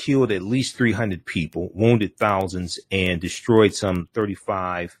violence killed at least 300 people, wounded thousands, and destroyed some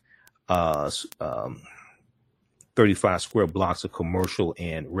 35 square blocks of commercial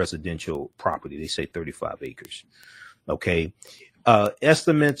and residential property. They say 35 acres. Okay.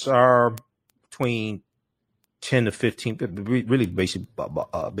 Estimates are between 10 to 15, really basically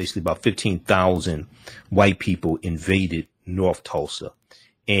about 15,000 white people invaded North Tulsa.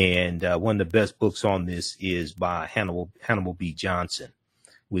 And one of the best books on this is by Hannibal B. Johnson,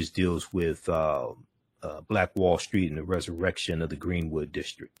 which deals with Black Wall Street and the resurrection of the Greenwood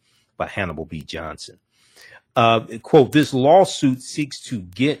district, by Hannibal B. Johnson. Quote, this lawsuit seeks to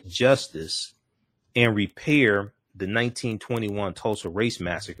get justice and repair the 1921 Tulsa Race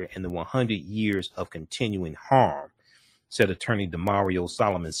Massacre and the 100 years of continuing harm, said attorney DeMario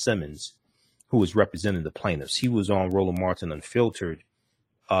Solomon Simmons, who was representing the plaintiffs. He was on Roland Martin Unfiltered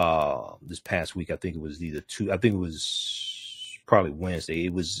this past week. I think it was probably Wednesday.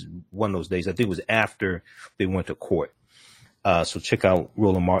 It was one of those days. I think it was after they went to court. So check out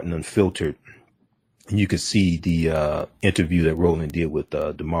Roland Martin Unfiltered, and you can see the interview that Roland did with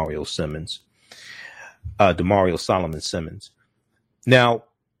DeMario Solomon Simmons. Now,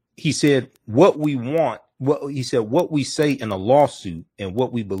 he said, what we say in a lawsuit and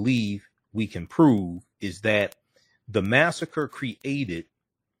what we believe we can prove is that the massacre created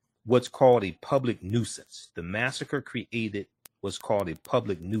what's called a public nuisance. The massacre created what's called a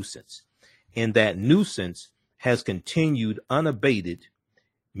public nuisance, and that nuisance has continued unabated,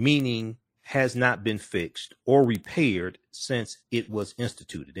 meaning has not been fixed or repaired since it was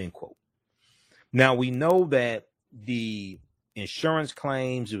instituted, end quote. Now, we know that the insurance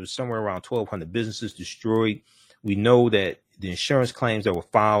claims, it was somewhere around 1,200 businesses destroyed. We know that the insurance claims that were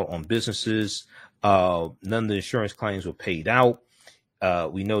filed on businesses, none of the insurance claims were paid out.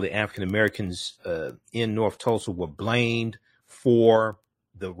 We know that African Americans in North Tulsa were blamed for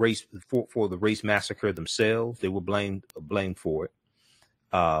the race massacre themselves. They were blamed for it,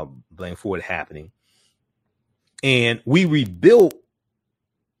 happening. And we rebuilt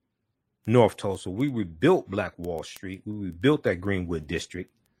North Tulsa. We rebuilt Black Wall Street. We rebuilt that Greenwood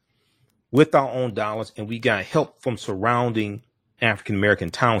district with our own dollars, and we got help from surrounding African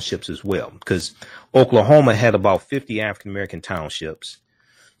American townships as well, because Oklahoma had about 50 African American townships,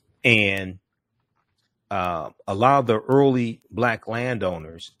 and a lot of the early black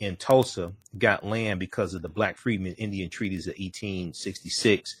landowners in Tulsa got land because of the Black Freedmen Indian Treaties of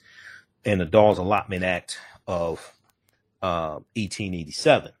 1866 and the Dawes Allotment Act of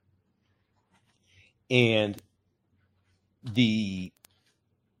 1887. And we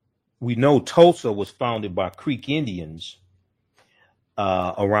know Tulsa was founded by Creek Indians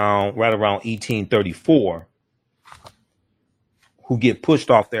right around 1834, who get pushed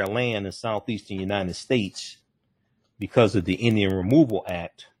off their land in southeastern United States because of the Indian Removal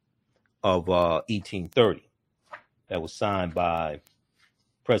Act of 1830 that was signed by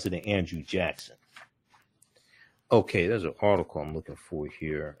President Andrew Jackson. Okay, there's an article I'm looking for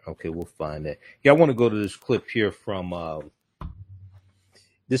here. Okay, we'll find that. Yeah, I want to go to this clip here from,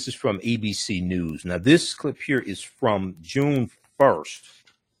 this is from ABC News. Now, this clip here is from June 1st,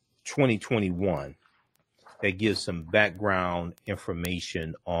 2021. That gives some background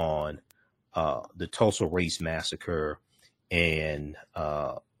information on the Tulsa Race Massacre and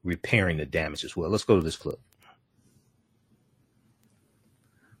repairing the damage as well. Let's go to this clip.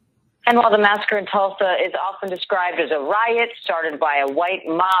 And while the massacre in Tulsa is often described as a riot started by a white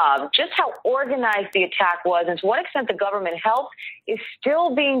mob, just how organized the attack was and to what extent the government helped is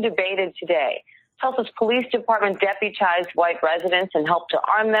still being debated today. Tulsa's police department deputized white residents and helped to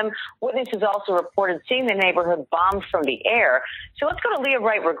arm them. Witnesses also reported seeing the neighborhood bombed from the air. So let's go to Leah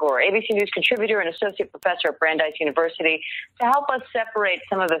Wright-Rigueur, ABC News contributor and associate professor at Brandeis University, to help us separate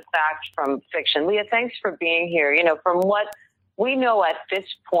some of the facts from fiction. Leah, thanks for being here. You know, from what we know at this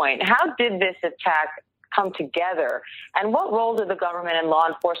point, how did this attack come together? And what role did the government and law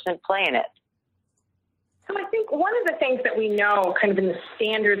enforcement play in it? So I think one of the things that we know kind of in the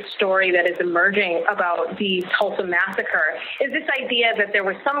standard story that is emerging about the Tulsa Massacre is this idea that there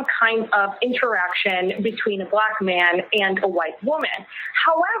was some kind of interaction between a black man and a white woman.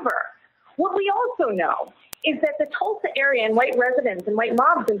 However, what we also know is that the Tulsa area and white residents and white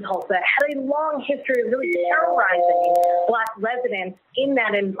mobs in Tulsa had a long history of really terrorizing black residents in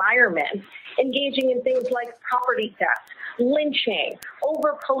that environment, engaging in things like property theft, lynching,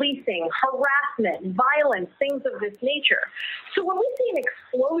 over-policing, harassment, violence, things of this nature. So when we see an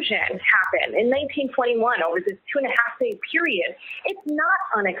explosion happen in 1921 over this 2.5-day period, it's not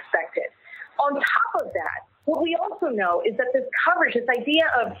unexpected. On top of that, what we also know is that this coverage, this idea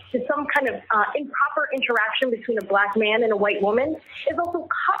of some kind of improper interaction between a black man and a white woman is also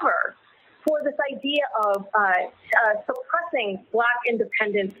covered for this idea of suppressing black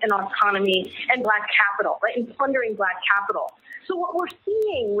independence and autonomy and black capital, right, and plundering black capital. So what we're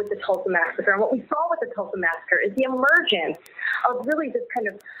seeing with the Tulsa Massacre and what we saw with the Tulsa Massacre is the emergence of really this kind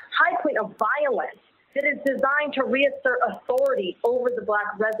of high point of violence that is designed to reassert authority over the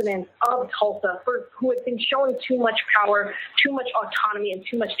black residents of Tulsa who have been showing too much power, too much autonomy, and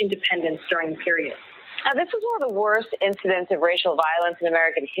too much independence during the period. Now, this was one of the worst incidents of racial violence in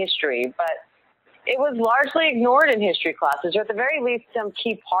American history, but it was largely ignored in history classes, or at the very least, some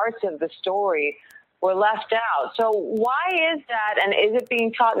key parts of the story were left out. So why is that, and is it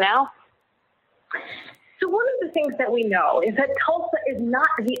being taught now? So one of the things that we know is that Tulsa is not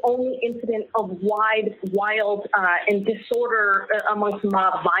the only incident of wild and disorder amongst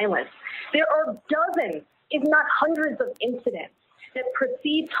mob violence. There are dozens, if not hundreds, of incidents that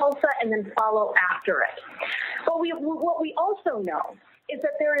precede Tulsa and then follow after it. But what we also know is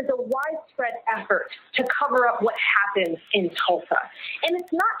that there is a widespread effort to cover up what happened in Tulsa. And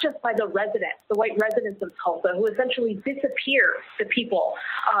it's not just by the residents, the white residents of Tulsa, who essentially disappear the people,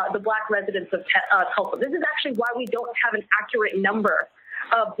 the black residents of Tulsa. This is actually why we don't have an accurate number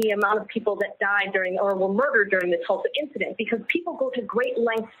of the amount of people that died during or were murdered during the Tulsa incident, because people go to great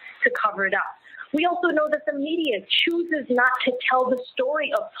lengths to cover it up. We also know that the media chooses not to tell the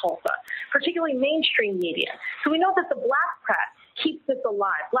story of Tulsa, particularly mainstream media. So we know that the black press keeps this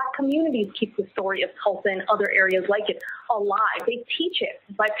alive. Black communities keep the story of Tulsa and other areas like it alive. They teach it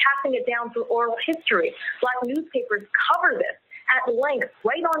by passing it down through oral history. Black newspapers cover this at length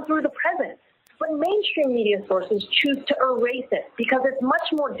right on through the present. But mainstream media sources choose to erase it because it's much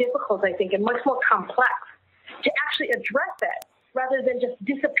more difficult, I think, and much more complex to actually address it rather than just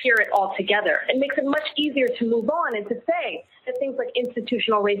disappear it altogether. It makes it much easier to move on and to say that things like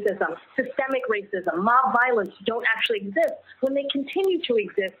institutional racism, systemic racism, mob violence don't actually exist when they continue to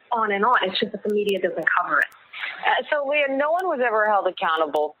exist on and on. It's just that the media doesn't cover it. So, Leah, no one was ever held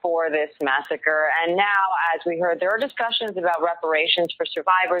accountable for this massacre. And now, as we heard, there are discussions about reparations for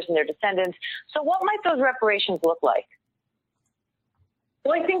survivors and their descendants. So what might those reparations look like?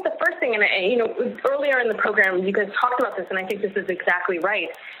 Well, I think the first thing, and earlier in the program, you guys talked about this, and I think this is exactly right.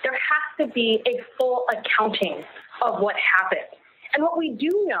 There has to be a full accounting of what happened. And what we do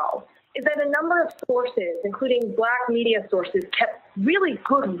know is that a number of sources, including black media sources, kept really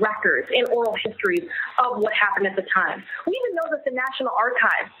good records in oral histories of what happened at the time. We even know that the National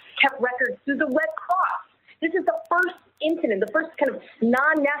Archives kept records through the Red Cross. This is the first incident, the first kind of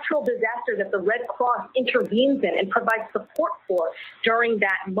non-natural disaster that the Red Cross intervenes in and provides support for during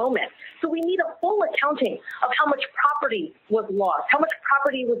that moment. So we need a full accounting of how much property was lost, how much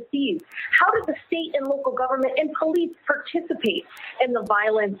property was seized, how did the state and local government and police participate in the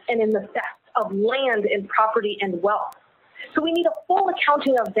violence and in the theft of land and property and wealth. So we need a full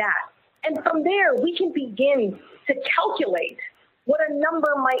accounting of that. And from there, we can begin to calculate what a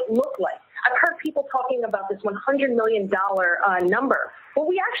number might look like. I've heard people talking about this $100 million number. What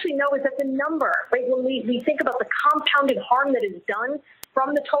we actually know is that the number, right, when we think about the compounded harm that is done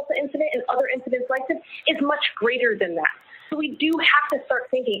from the Tulsa incident and other incidents like this, is much greater than that. So we do have to start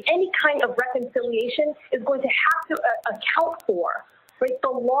thinking any kind of reconciliation is going to have to account for, right, the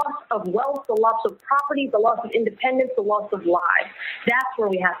loss of wealth, the loss of property, the loss of independence, the loss of lives. That's where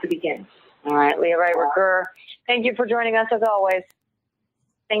we have to begin. All right, Leah Wright-Rigueur, thank you for joining us as always.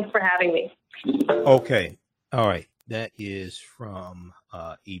 Thanks for having me. Okay. All right. That is from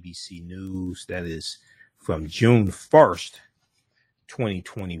ABC News. That is from June 1st,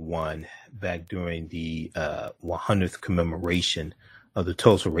 2021, back during the 100th commemoration of the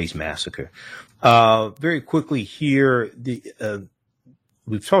Tulsa Race Massacre. Very quickly here,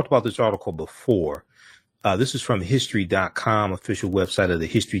 we've talked about this article before. This is from History.com, official website of the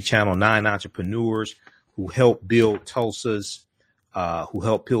History Channel. 9 entrepreneurs who helped build Tulsa's who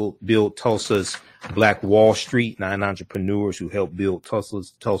helped build Tulsa's Black Wall Street, 9 entrepreneurs who helped build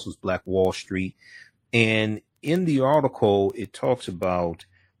Tulsa's Black Wall Street. And in the article, it talks about,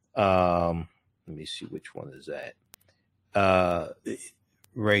 let me see, which one is that?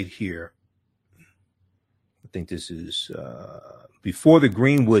 Right here. I think this is, before the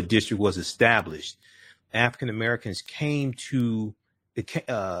Greenwood District was established, African Americans came to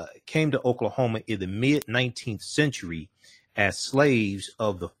Oklahoma in the mid 19th century as slaves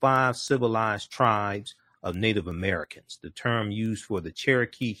of the 5 civilized tribes of Native Americans, the term used for the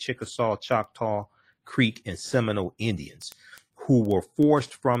Cherokee, Chickasaw, Choctaw, Creek, and Seminole Indians, who were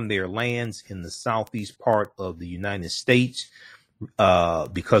forced from their lands in the southeast part of the United States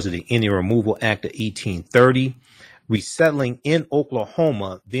because of the Indian Removal Act of 1830, resettling in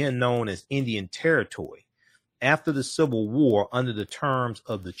Oklahoma, then known as Indian Territory. After the Civil War, under the terms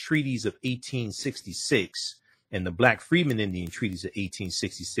of the treaties of 1866 and the Black Freedmen Indian Treaties of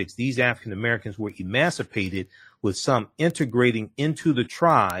 1866, these African Americans were emancipated, with some integrating into the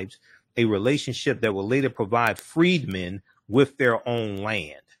tribes, a relationship that will later provide freedmen with their own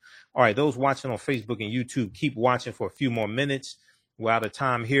land. All right, those watching on Facebook and YouTube, keep watching for a few more minutes. We're out of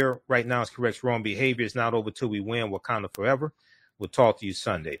time here. Right now, it's correct wrong behavior. It's not over till we win. Wakanda forever. We'll talk to you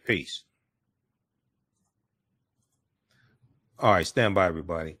Sunday. Peace. All right, stand by,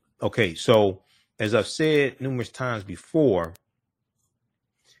 everybody. Okay, so as I've said numerous times before,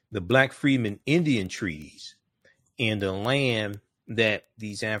 the Black Freedmen Indian Treaties and the land that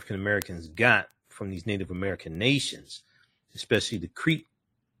these African Americans got from these Native American nations, especially the Creek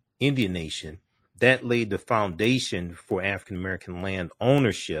Indian Nation, that laid the foundation for African American land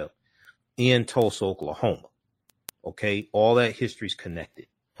ownership in Tulsa, Oklahoma. Okay, all that history is connected.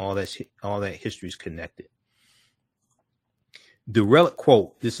 All that history is connected. The relic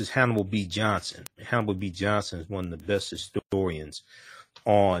quote, this is Hannibal B. Johnson. Hannibal B. Johnson is one of the best historians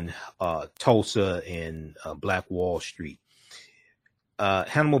on Tulsa and Black Wall Street.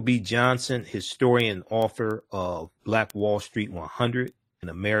 Hannibal B. Johnson, historian, author of Black Wall Street 100, an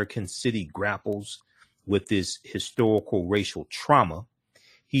American city grapples with this historical racial trauma.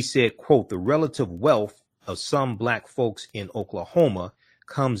 He said, quote, the relative wealth of some Black folks in Oklahoma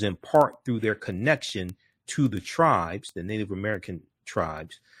comes in part through their connection to the tribes, the Native American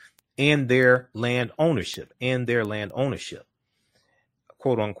tribes, and their land ownership,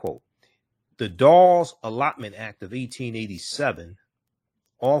 quote unquote. The Dawes Allotment Act of 1887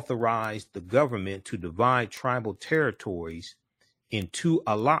 authorized the government to divide tribal territories into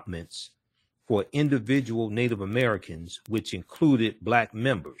allotments for individual Native Americans, which included Black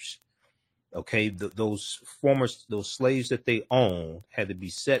members. Okay, those slaves that they owned had to be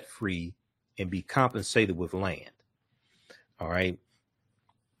set free and be compensated with land. All right.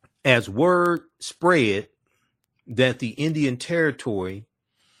 As word spread that the Indian Territory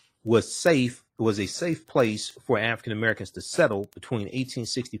was a safe place for African Americans to settle between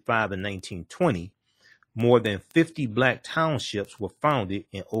 1865 and 1920, more than 50 Black townships were founded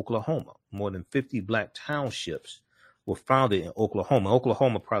in Oklahoma.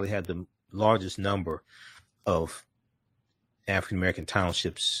 Oklahoma probably had the largest number of African American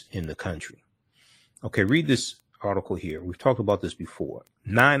townships in the country. Okay, read this article here. We've talked about this before.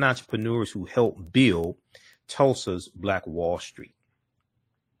 9 entrepreneurs who helped build Tulsa's Black Wall Street.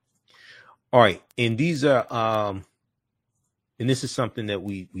 All right, and these are and this is something that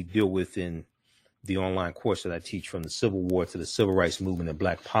we deal with in the online course that I teach, from the Civil War to the Civil Rights Movement and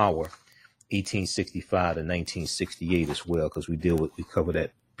Black Power, 1865 to 1968 as well, because we cover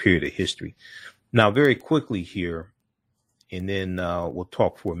that period of history. Now, very quickly here, and then we'll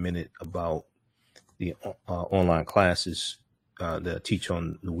talk for a minute about the online classes that I teach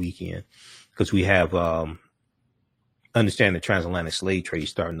on the weekend, because we have Understand the Transatlantic Slave Trade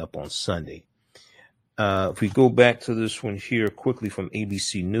starting up on Sunday. If we go back to this one here quickly from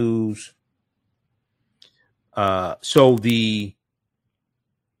ABC News. So the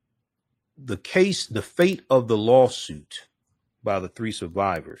fate of the lawsuit by the 3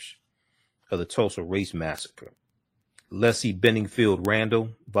 survivors of the Tulsa Race Massacre, Leslie Benningfield Randall,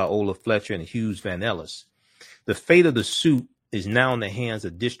 Viola Fletcher, and Hughes Van Ellis. The fate of the suit is now in the hands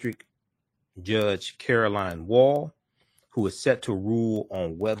of District Judge Caroline Wall, who is set to rule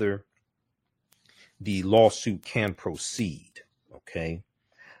on whether the lawsuit can proceed. Okay.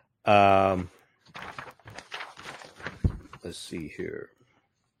 Let's see here.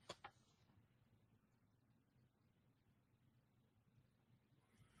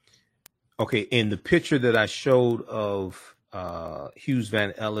 Okay, in the picture that I showed of Hughes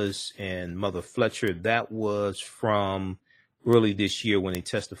Van Ellis and Mother Fletcher, that was from early this year when they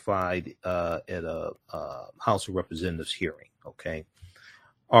testified at a House of Representatives hearing. Okay.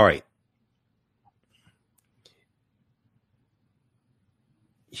 All right.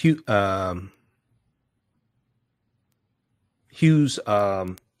 Hughes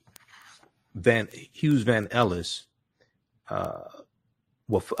Van Ellis,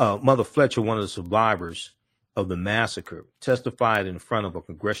 Mother Fletcher, one of the survivors of the massacre, testified in front of a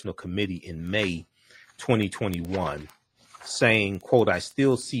congressional committee in May 2021, saying, quote, "I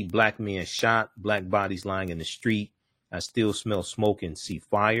still see black men shot, black bodies lying in the street. I still smell smoke and see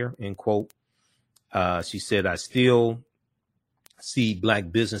fire," end quote. She said, "I still see black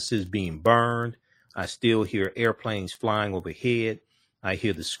businesses being burned. I still hear airplanes flying overhead. I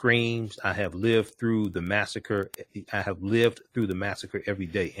hear the screams. I have lived through the massacre. Every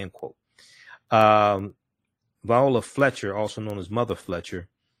day," end quote. Viola Fletcher, also known as Mother Fletcher,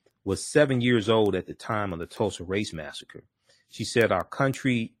 was 7 years old at the time of the Tulsa Race Massacre. She said, "Our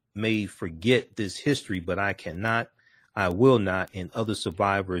country may forget this history, but I cannot, I will not, and other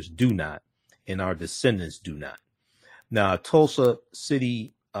survivors do not, and our descendants do not." Now, a Tulsa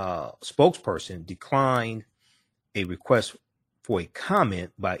City spokesperson declined a request for a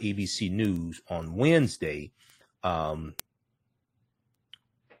comment by ABC News on Wednesday,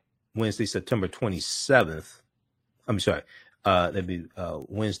 September 27th. I'm sorry, that'd be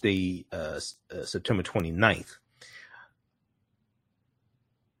Wednesday, September 29th.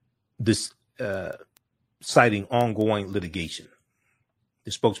 This citing ongoing litigation.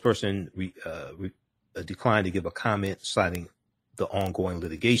 The spokesperson declined to give a comment citing the ongoing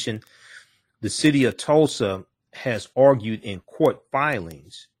litigation. The city of Tulsa has argued in court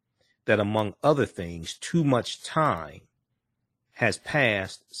filings that, among other things, too much time has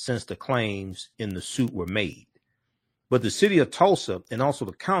passed since the claims in the suit were made. But the city of Tulsa and also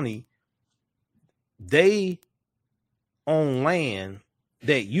the county, they own land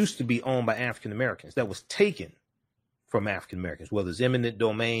that used to be owned by African Americans that was taken from African Americans, whether it's eminent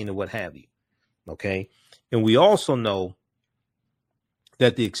domain or what have you. Okay. And we also know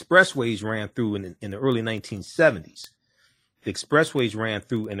that the expressways ran through in the early 1970s. The expressways ran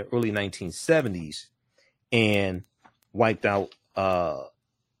through in the early 1970s and wiped out,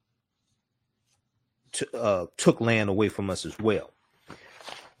 took land away from us as well.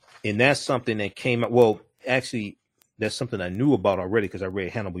 And that's something that came out. Well, actually, that's something I knew about already because I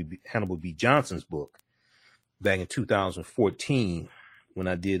read Hannibal B. Johnson's book back in 2014 when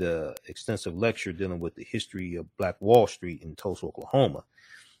I did an extensive lecture dealing with the history of Black Wall Street in Tulsa, Oklahoma.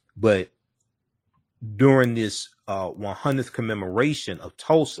 But during this 100th commemoration of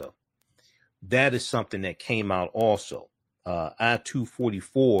Tulsa, that is something that came out also.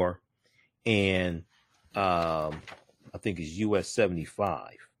 I-244 and I think it's US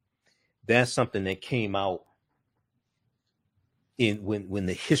 75. That's something that came out in when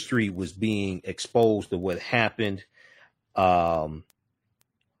the history was being exposed of what happened.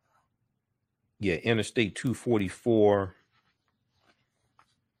 Interstate 244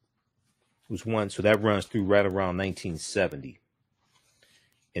 was one, so that runs through right around 1970,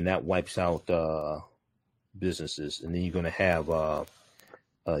 and that wipes out businesses. And then you're going to have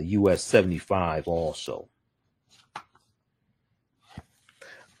US 75 also.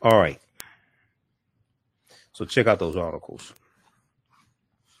 All right, so check out those articles.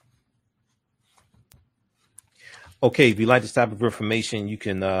 Okay, if you like this type of information, you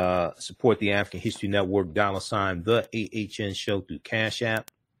can support the African History Network, $ the AHN Show through Cash App,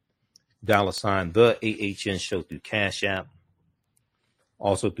 $ the AHN Show through Cash App,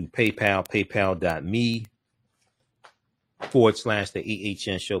 also through PayPal, paypal.me / the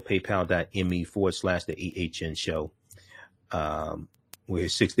AHN Show, paypal.me / the AHN Show. We're here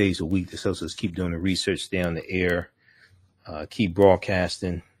 6 days a week. This helps us keep doing the research, stay on the air, keep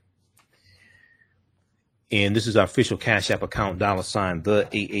broadcasting. And this is our official Cash App account, $ the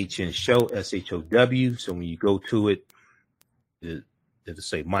AHN Show, SHOW. So when you go to it, it'll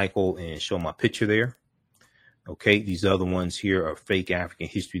say Michael and show my picture there. Okay, these other ones here are fake African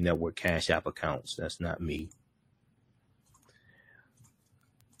History Network Cash App accounts. That's not me.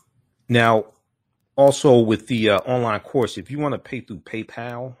 Now, also with the online course, if you want to pay through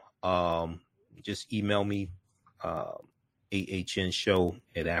PayPal, just email me,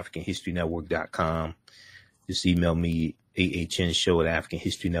 ahnshow@africanhistorynetwork.com. Just email me,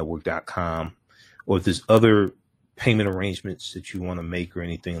 ahnshow@africanhistorynetwork.com. Or if there's other payment arrangements that you want to make or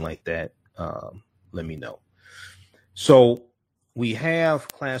anything like that, let me know. So we have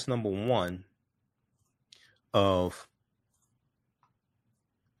class number 1 of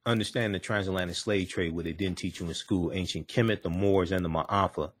Understanding the Transatlantic Slave Trade, where they didn't teach you in school, Ancient Kemet, the Moors, and the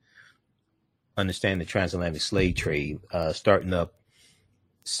Ma'afa. Understanding the Transatlantic Slave Trade, starting up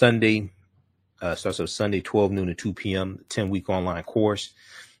Sunday, Starts on Sunday, 12 noon to 2 p.m., 10-week online course.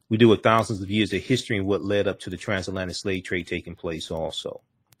 We deal with thousands of years of history and what led up to the transatlantic slave trade taking place also.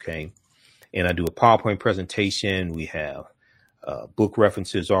 Okay. And I do a PowerPoint presentation. We have book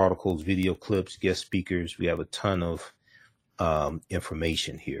references, articles, video clips, guest speakers. We have a ton of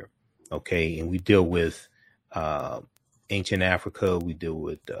information here. Okay. And we deal with ancient Africa. We deal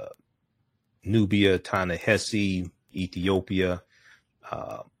with Nubia, Ta-Nehisi, Ethiopia,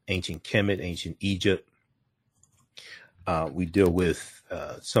 ancient Kemet, ancient Egypt. We deal with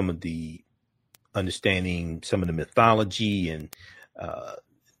some of the understanding, some of the mythology and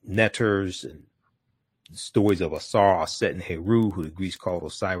netters and stories of Asar, Aset, and Heru, who the Greeks called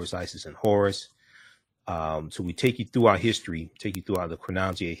Osiris, Isis, and Horus. So we take you through our history, take you through the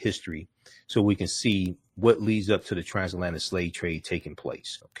chronology of history, so we can see what leads up to the transatlantic slave trade taking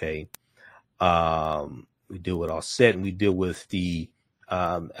place. Okay. We deal with Aset, and we deal with the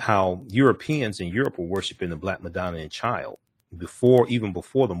how Europeans in Europe were worshiping the Black Madonna and Child even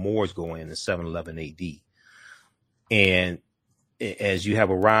before the Moors go in 711 AD. And as you have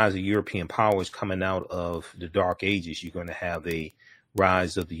a rise of European powers coming out of the Dark Ages, you're going to have a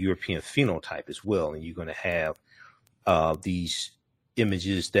rise of the European phenotype as well. And you're going to have these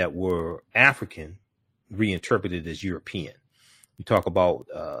images that were African reinterpreted as European. You talk about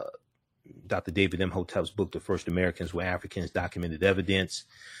Dr. David M. Hotep's book, The First Americans Were Africans, Documented Evidence,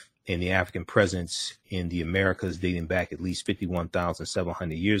 and the African presence in the Americas dating back at least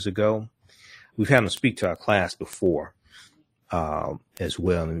 51,700 years ago. We've had him speak to our class before as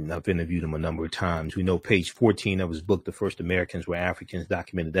well, and I've interviewed him a number of times. We know page 14 of his book, The First Americans Were Africans,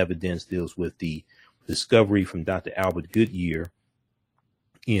 Documented Evidence, deals with the discovery from Dr. Albert Goodyear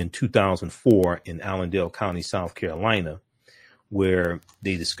in 2004 in Allendale County, South Carolina, where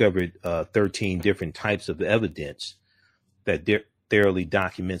they discovered 13 different types of evidence that thoroughly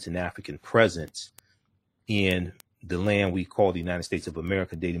documents an African presence in the land we call the United States of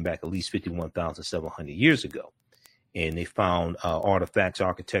America, dating back at least 51,700 years ago. And they found artifacts,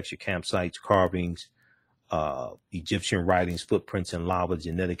 architecture, campsites, carvings, Egyptian writings, footprints in lava,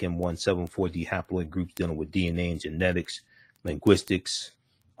 genetic M174D haploid groups dealing with DNA and genetics, linguistics,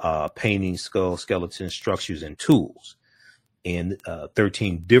 paintings, skulls, skeletons, structures, and tools. And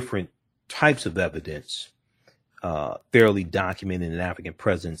 13 different types of evidence thoroughly documented an African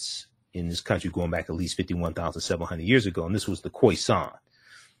presence in this country going back at least 51,700 years ago. And this was the Khoisan.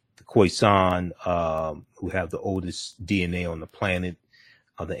 The Khoisan, who have the oldest DNA on the planet,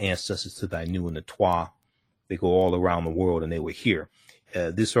 are the ancestors to the Ainu and the Twa. They go all around the world, and they were here.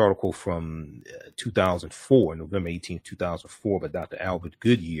 This article from 2004, November 18, 2004, by Dr. Albert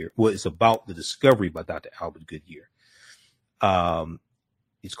Goodyear, well, it's about the discovery by Dr. Albert Goodyear.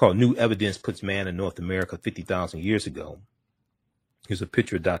 It's called New Evidence Puts Man in North America 50,000 Years Ago. Here's a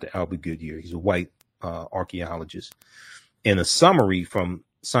picture of Dr. Albert Goodyear. He's a white archaeologist. And a summary from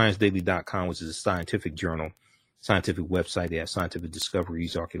ScienceDaily.com, which is a scientific journal, scientific website. They have scientific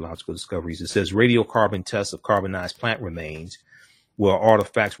discoveries, archaeological discoveries. It says radiocarbon tests of carbonized plant remains where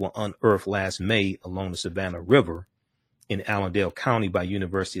artifacts were unearthed last May along the Savannah River in Allendale County by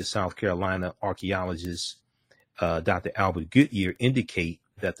University of South Carolina archaeologist Dr. Albert Goodyear indicate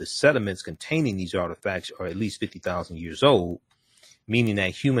that the sediments containing these artifacts are at least 50,000 years old, meaning that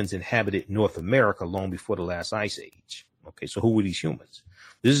humans inhabited North America long before the last ice age. Okay, so who were these humans?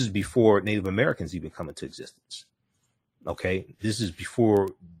 This is before Native Americans even come into existence. Okay, this is before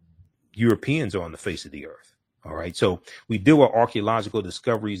Europeans are on the face of the earth. All right, so we deal with archaeological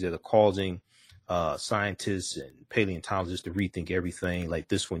discoveries that are causing scientists and paleontologists to rethink everything, like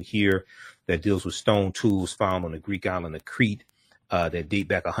this one here that deals with stone tools found on the Greek island of Crete that date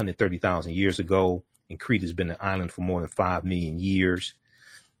back 130,000 years ago. And Crete has been an island for more than 5 million years.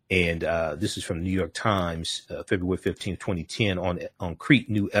 And this is from the New York Times, February 15, 2010, on Crete,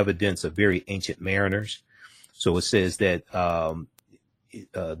 new evidence of very ancient mariners. So it says that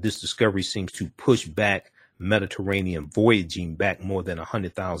this discovery seems to push back Mediterranean voyaging back more than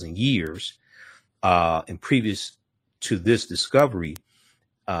 100,000 years. And previous to this discovery,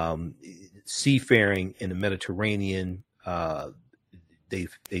 seafaring in the Mediterranean, they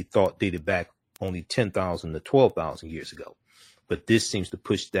thought dated back only 10,000 to 12,000 years ago. But this seems to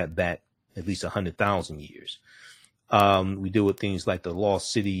push that back at least 100,000 years. We deal with things like the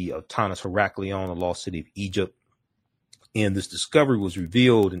lost city of Tanis Heraklion, the lost city of Egypt. And this discovery was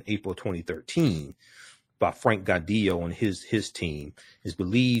revealed in April 2013 by Frank Gaudillo and his team. It's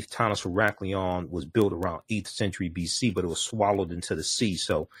believed Tanis Heraklion was built around 8th century BC, but it was swallowed into the sea.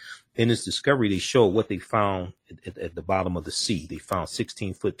 So in this discovery, they showed what they found at the bottom of the sea. They found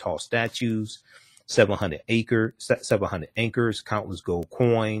 16-foot tall statues, 700 anchors, countless gold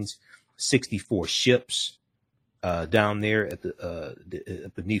coins, 64 ships down there at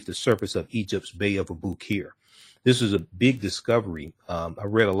beneath the surface of Egypt's Bay of Aboukir. This is a big discovery. I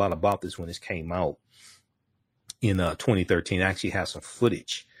read a lot about this when this came out in 2013. I actually have some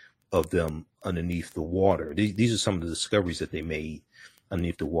footage of them underneath the water. These are some of the discoveries that they made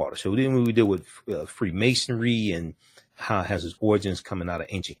underneath the water. So then we deal with Freemasonry and how it has its origins coming out of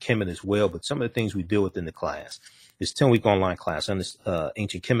ancient Kemet as well. But some of the things we deal with in the class, this 10-week online class,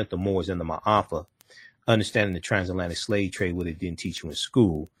 ancient Kemet, the Moors, and the Ma'afa, understanding the transatlantic slave trade, what they didn't teach you in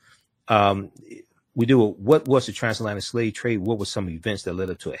school. We deal with what was the transatlantic slave trade, what were some events that led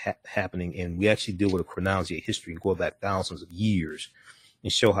up to it happening, and we actually deal with a chronology of history and go back thousands of years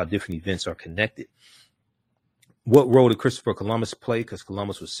and show how different events are connected. What role did Christopher Columbus play? Because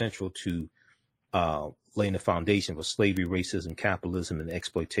Columbus was central to laying the foundation for slavery, racism, capitalism, and the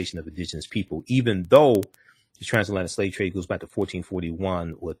exploitation of indigenous people, even though the transatlantic slave trade goes back to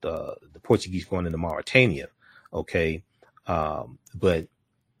 1441 with the Portuguese going into Mauritania. Okay. But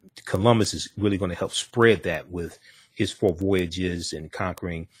Columbus is really going to help spread that with his 4 voyages and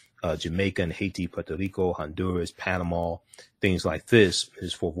conquering Jamaica and Haiti, Puerto Rico, Honduras, Panama, things like this.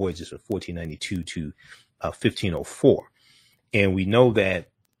 His 4 voyages from 1492 to 1504. And we know that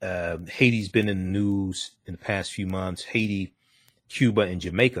Haiti's been in the news in the past few months. Haiti, Cuba, and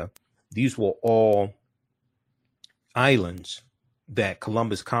Jamaica. These were all islands that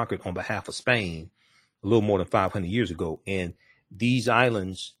Columbus conquered on behalf of Spain a little more than 500 years ago. And these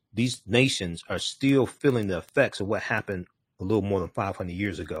islands, these nations are still feeling the effects of what happened a little more than 500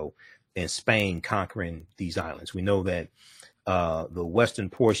 years ago and Spain conquering these islands. We know that the western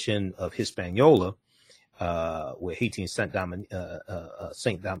portion of Hispaniola, where Haiti and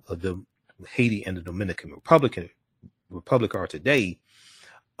Haiti and the Dominican Republic are today,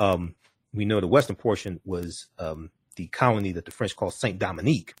 we know the western portion was the colony that the French call Saint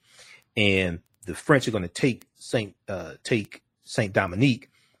Dominique, and the French are going to take Saint Dominique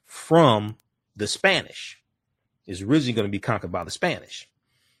from the Spanish. It's originally going to be conquered by the Spanish.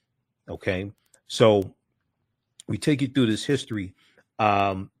 Okay, so we take you through this history.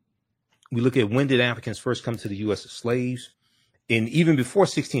 We look at when did Africans first come to the U.S. as slaves, and even before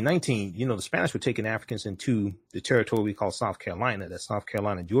 1619, the Spanish were taking Africans into the territory we call South Carolina, that South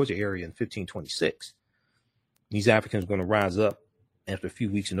Carolina, Georgia area in 1526. These Africans were going to rise up after a few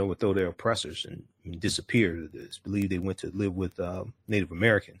weeks and overthrow their oppressors and disappear. It's believed they went to live with Native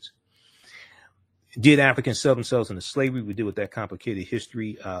Americans. Did Africans sell themselves into slavery? We deal with that complicated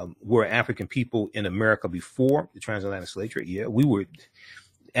history. Were African people in America before the transatlantic slave trade? Yeah, we were.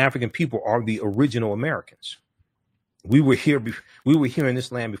 African people are the original Americans. We were here in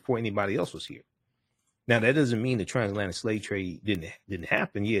this land before anybody else was here. Now, that doesn't mean the transatlantic slave trade didn't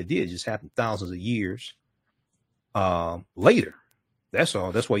happen. Yeah, it did. It just happened thousands of years later. That's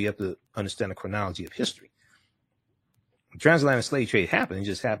all. That's why you have to understand the chronology of history. The transatlantic slave trade happened. It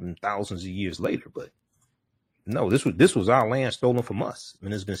just happened thousands of years later. But no, this was our land stolen from us,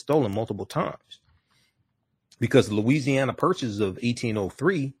 and it's been stolen multiple times. Because the Louisiana Purchase of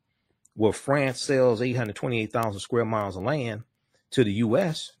 1803, where France sells 828,000 square miles of land to the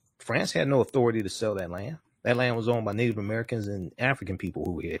U.S., France had no authority to sell that land. That land was owned by Native Americans and African people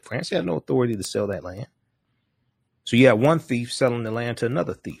who were here. France had no authority to sell that land. So you had one thief selling the land to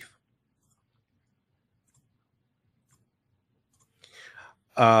another thief.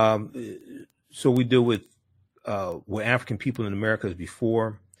 So we deal with where African people in America is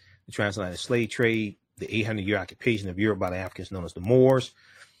before the transatlantic slave trade, the 800-year occupation of Europe by the Africans known as the Moors.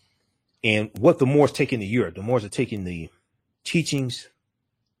 And what the Moors take into Europe, the Moors are taking the teachings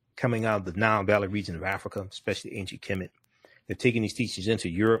coming out of the Nile Valley region of Africa, especially ancient Kemet. They're taking these teachings into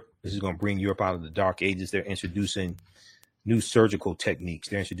Europe. This is going to bring Europe out of the Dark Ages. They're introducing new surgical techniques.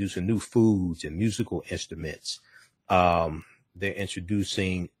 They're introducing new foods and musical instruments. They're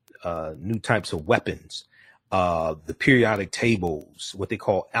introducing new types of weapons, the periodic tables, what they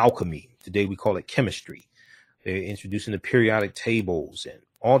call alchemy. Today we call it chemistry. They're introducing the periodic tables and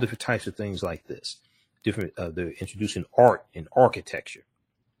all different types of things like this. They're introducing art and architecture.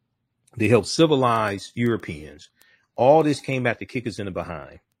 They help civilize Europeans. All this came back to kick us in the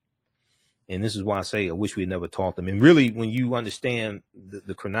behind. And this is why I say I wish we had never taught them. And really, when you understand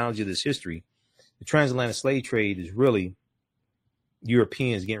the chronology of this history, the transatlantic slave trade is really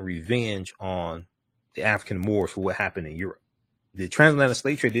Europeans getting revenge on the African Moors for what happened in Europe. The transatlantic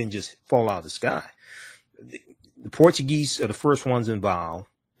slave trade didn't just fall out of the sky. The Portuguese are the first ones involved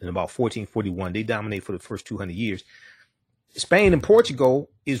in about 1441. They dominate for the first 200 years. Spain and Portugal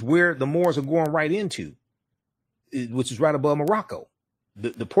is where the Moors are going right into, which is right above Morocco.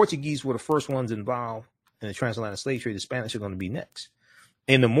 The Portuguese were the first ones involved in the transatlantic slave trade. The Spanish are going to be next.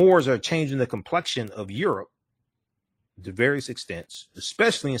 And the Moors are changing the complexion of Europe to various extents,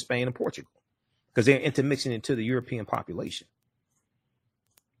 especially in Spain and Portugal, because they're intermixing into the European population.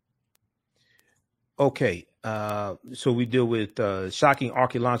 Okay, so we deal with shocking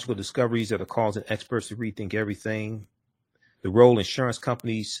archaeological discoveries that are causing experts to rethink everything. The role insurance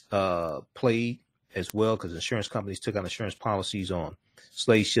companies played as well, because insurance companies took out insurance policies on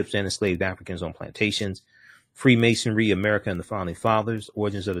slave ships and enslaved Africans on plantations. Freemasonry, America and the Founding Fathers,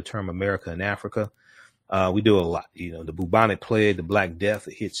 origins of the term America and Africa. We do a lot, the bubonic plague, the Black Death,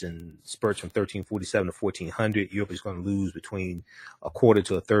 it hits in spurts from 1347 to 1400. Europe is going to lose between a quarter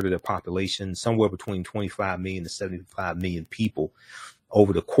to a third of their population, somewhere between 25 million to 75 million people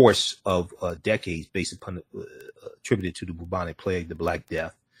over the course of decades, based upon attributed to the bubonic plague, the Black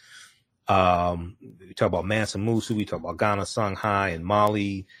Death. We talk about Mansa Musa, we talk about Ghana, Songhai, and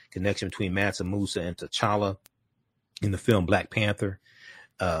Mali, connection between Mansa Musa and T'Challa in the film Black Panther.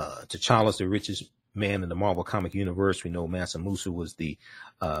 T'Challa's the richest man in the Marvel comic universe. We know Mansa Musa was the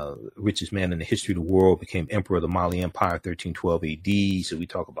richest man in the history of the world, became emperor of the Mali Empire, 1312 AD. So we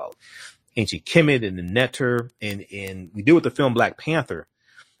talk about ancient Kemet and the Neter, and we deal with the film Black Panther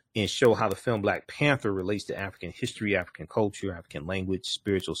and show how the film Black Panther relates to African history, African culture, African language,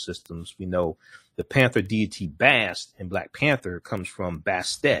 spiritual systems. We know the Panther deity Bast in Black Panther comes from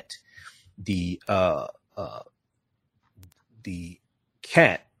Bastet, the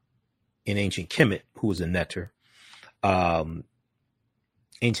cat in ancient Kemet, who was a Neter. Ancient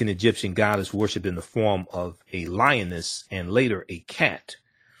Egyptian goddess worshipped in the form of a lioness and later a cat.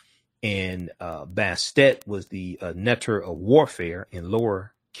 And Bastet was the Neter of warfare in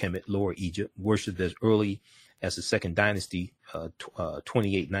Lower Kemet, Lower Egypt, worshipped as early as the Second Dynasty,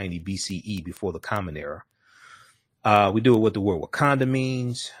 2890 BCE, before the Common Era. We do it what the word Wakanda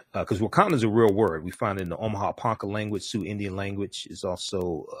means, because Wakanda is a real word. We find it in the Omaha Ponca language, Sioux Indian language. It's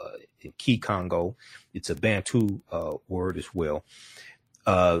also in Key Congo. It's a Bantu word as well.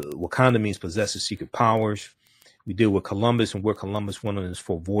 Wakanda means possesses secret powers. We deal with Columbus and where Columbus went on his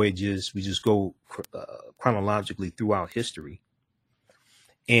 4 voyages. We just go chronologically throughout history.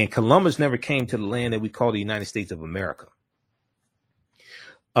 And Columbus never came to the land that we call the United States of America.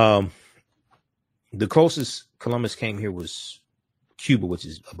 The closest Columbus came here was Cuba, which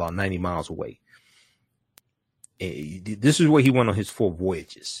is about 90 miles away. This is where he went on his 4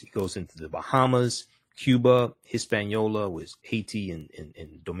 voyages. He goes into the Bahamas, Cuba, Hispaniola, was Haiti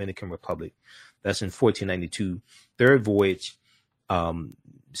and Dominican Republic. That's in 1492. 3rd voyage,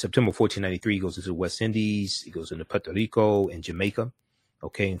 September 1493, he goes into the West Indies. He goes into Puerto Rico and Jamaica,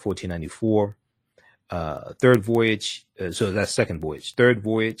 okay, in 1494. 3rd voyage, so that's 2nd voyage. 3rd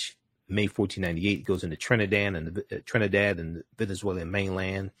voyage, May 1498, he goes into Trinidad and the Venezuelan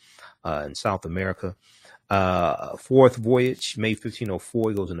mainland in South America. 4th voyage, May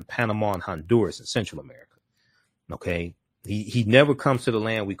 1504, he goes into Panama and Honduras in Central America. Okay, he never comes to the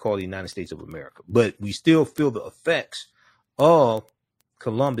land we call the United States of America, but we still feel the effects of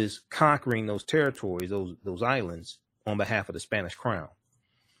Columbus conquering those territories, those islands, on behalf of the Spanish crown,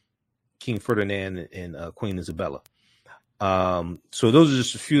 King Ferdinand and Queen Isabella. So those are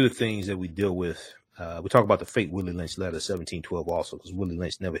just a few of the things that we deal with. We talk about the fake Willie Lynch letter, 1712, also, because Willie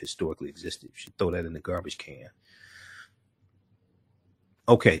Lynch never historically existed. You should throw that in the garbage can.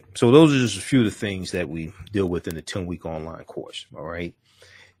 Okay, so those are just a few of the things that we deal with in the 10-week online course. All right.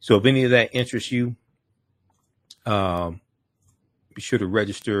 So if any of that interests you, be sure to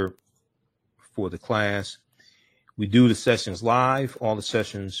register for the class. We do the sessions live. All the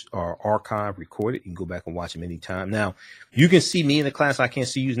sessions are archived, recorded. You can go back and watch them anytime. Now, you can see me in the class. I can't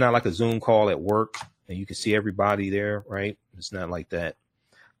see you. It's not like a Zoom call at work, and you can see everybody there, right? It's not like that.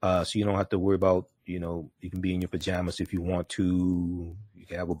 So you don't have to worry about, you can be in your pajamas if you want to. You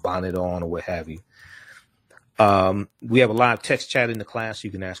can have a bonnet on or what have you. We have a live text chat in the class.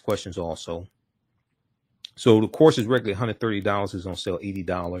 You can ask questions also. So the course is regularly $130. It's on sale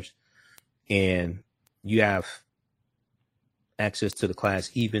 $80. And you have access to the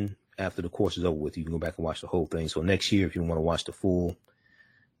class even after the course is over with. You can go back and watch the whole thing. So next year, if you want to watch the full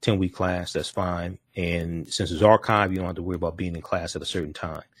 10-week class, that's fine. And since it's archived, you don't have to worry about being in class at a certain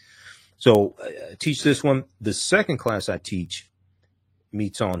time. So I teach this one. The second class I teach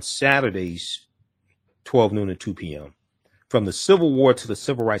meets on Saturdays, 12 noon to 2 p.m. From the Civil War to the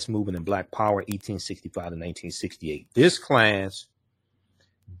Civil Rights Movement and Black Power, 1865 to 1968. This class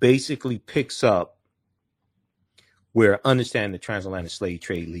basically picks up where understanding the transatlantic slave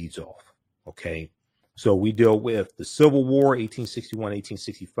trade leads off. Okay. So we deal with the Civil War, 1861,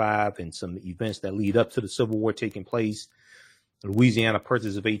 1865, and some events that lead up to the Civil War taking place. The Louisiana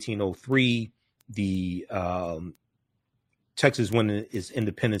Purchase of 1803, the Texas winning its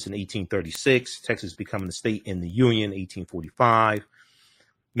independence in 1836. Texas becoming a state in the Union, 1845.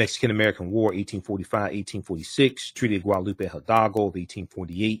 Mexican-American War, 1845-1846. Treaty of Guadalupe Hidalgo of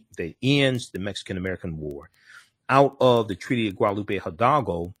 1848 that ends the Mexican-American War. Out of the Treaty of Guadalupe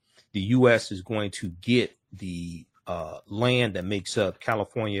Hidalgo, the U.S. is going to get the land that makes up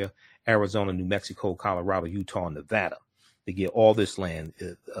California, Arizona, New Mexico, Colorado, Utah, and Nevada. They get all this land.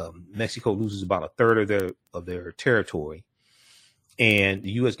 Mexico loses about a third of their territory, and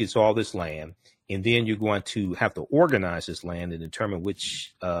the U.S. gets all this land. And then you're going to have to organize this land and determine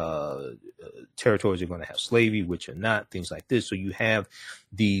which territories are going to have slavery, which are not, things like this. So you have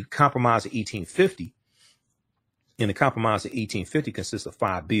the Compromise of 1850. And the Compromise of 1850 consists of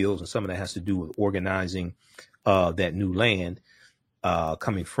 5 bills, and some of that has to do with organizing that new land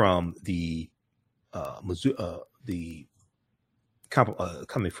coming from the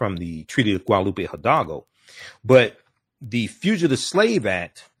Treaty of Guadalupe Hidalgo. But the Fugitive Slave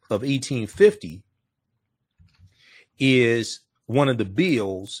Act of 1850 is one of the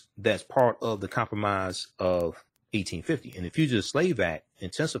bills that's part of the Compromise of 1850. And the Fugitive Slave Act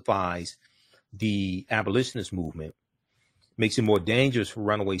intensifies the abolitionist movement, makes it more dangerous for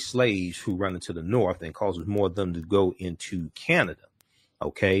runaway slaves who run into the North, and causes more of them to go into Canada.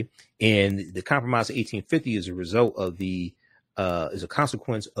 Okay. And the Compromise of 1850 is a result of is a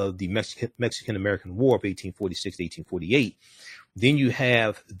consequence of the Mexican-American War of 1846 to 1848. Then you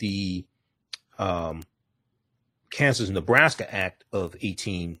have the Kansas-Nebraska Act of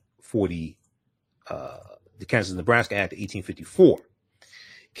 1840, the Kansas-Nebraska Act of 1854.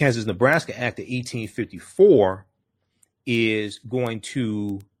 Kansas-Nebraska Act of 1854 is going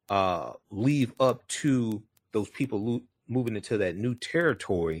to leave up to those people moving into that new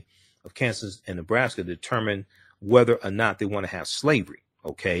territory of Kansas and Nebraska to determine whether or not they want to have slavery,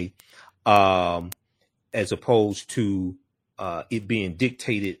 okay, as opposed to it being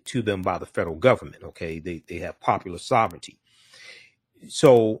dictated to them by the federal government, okay? They have popular sovereignty.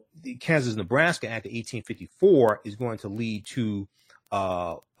 So the Kansas-Nebraska Act of 1854 is going to lead to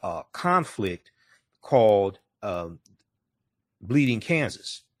a conflict called Bleeding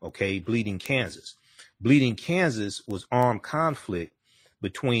Kansas, okay? Bleeding Kansas. Bleeding Kansas was armed conflict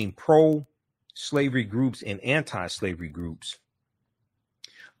between pro-slavery groups and anti-slavery groups.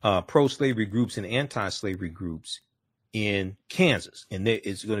 Pro-slavery groups and anti-slavery groups in Kansas. And there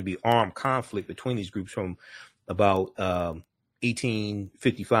is going to be armed conflict between these groups from about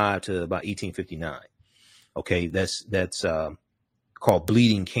 1855 to about 1859. Okay, that's called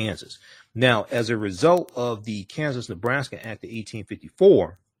Bleeding Kansas. Now, as a result of the Kansas-Nebraska Act of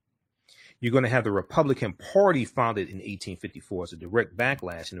 1854, you're going to have the Republican Party founded in 1854 as a direct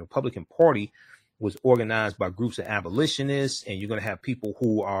backlash. And the Republican Party was organized by groups of abolitionists. And you're going to have people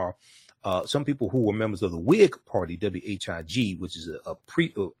who are, some people who were members of the Whig Party, WHIG, which is a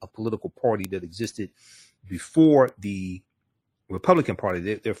political party that existed before the Republican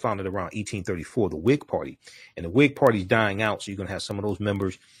Party. They're founded around 1834, the Whig Party. And the Whig Party is dying out. So you're going to have some of those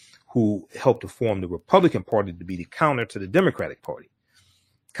members who helped to form the Republican Party to be the counter to the Democratic Party.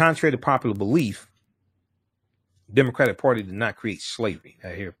 Contrary to popular belief, the Democratic Party did not create slavery. I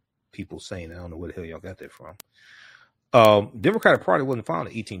hear people saying, I don't know where the hell y'all got that from. Democratic Party wasn't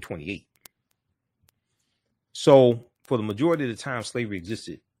founded in 1828. So for the majority of the time slavery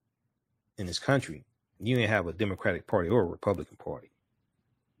existed in this country, you didn't have a Democratic Party or a Republican Party.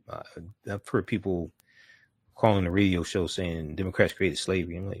 I've heard people calling the radio show saying Democrats created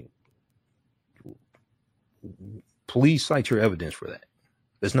slavery. I'm like, please cite your evidence for that.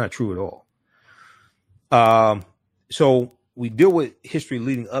 That's not true at all. So we deal with history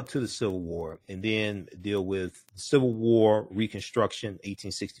leading up to the Civil War, and then deal with the Civil War, Reconstruction,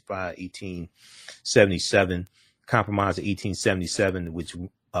 1865, 1877, Compromise of 1877, which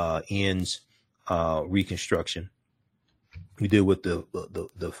ends Reconstruction. We deal with the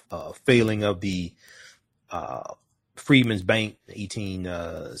failing of the Freedmen's Bank,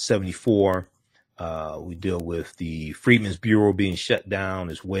 1874. We deal with the Freedmen's Bureau being shut down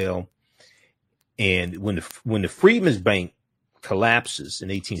as well. And when the Freedmen's Bank collapses in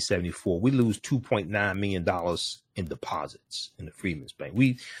 1874, we lose $2.9 million in deposits in the Freedmen's Bank.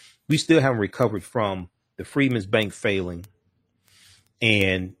 We still haven't recovered from the Freedmen's Bank failing,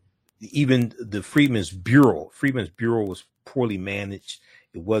 and even the Freedmen's Bureau. Freedmen's Bureau was poorly managed.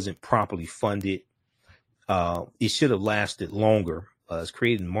 It wasn't properly funded. It should have lasted longer. It was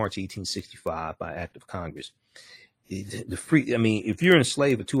created in March 1865 by act of Congress. If you're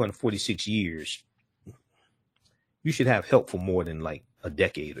enslaved for 246 years, you should have help for more than like a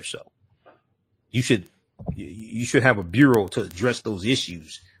decade or so. You should have a bureau to address those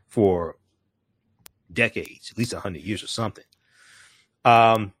issues for decades, at least 100 years or something.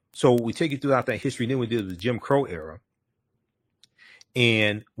 So we take you throughout that history. Then we did the Jim Crow era,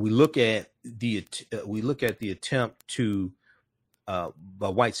 and we look at the attempt to by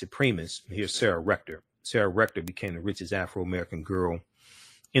white supremacists. Here's Sarah Rector. Sarah Rector became the richest Afro-American girl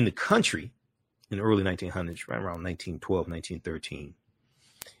in the country in the early 1900s, right around 1912, 1913.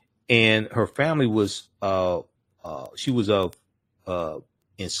 And her family was, she was of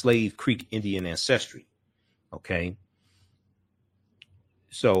enslaved Creek Indian ancestry. Okay.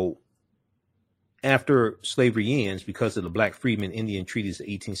 So after slavery ends, because of the Black Freedmen Indian Treaties of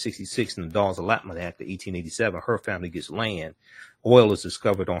 1866 and the Dawes Allotment Act of 1887, her family gets land. Oil is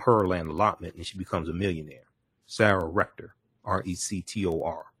discovered on her land allotment, and she becomes a millionaire. Sarah Rector,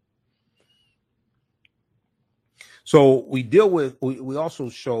 R-E-C-T-O-R. So we deal with, we also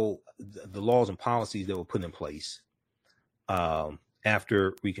show the laws and policies that were put in place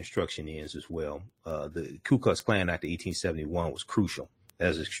after Reconstruction ends as well. The Ku Klux Klan Act of 1871 was crucial. That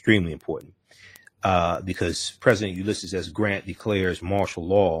is extremely important because President Ulysses S. Grant declares martial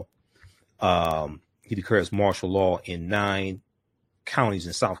law. He declares martial law in 9 counties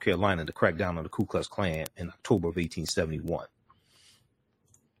in South Carolina to crack down on the Ku Klux Klan in October of 1871.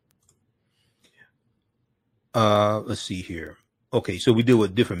 Let's see here. Okay, so we deal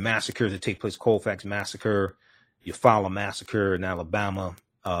with different massacres that take place. Colfax Massacre, Eufaula Massacre in Alabama,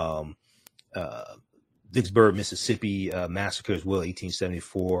 Vicksburg, Mississippi massacre as well,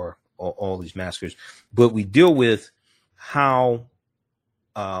 1874, all these massacres. But we deal with how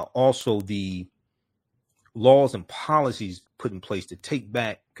also the laws and policies put in place to take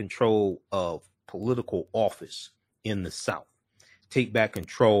back control of political office in the South, take back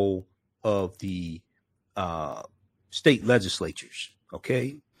control of the state legislatures,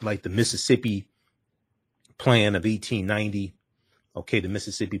 okay, like the Mississippi Plan of 1890, okay, the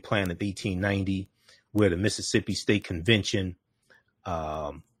Mississippi Plan of 1890, where the Mississippi State Convention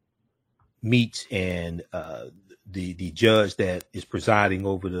meets, and the judge that is presiding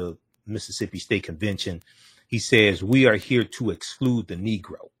over the Mississippi State Convention, he says, "We are here to exclude the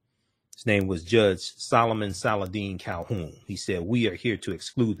Negro." His name was Judge Solomon Saladin Calhoun. He said, "We are here to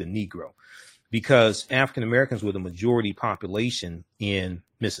exclude the Negro," because African Americans were the majority population in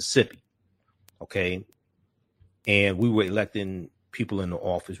Mississippi. Okay. And we were electing people in the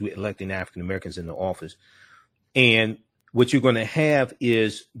office. We were electing African Americans in the office. And what you're going to have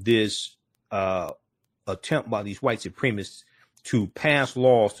is this attempt by these white supremacists to pass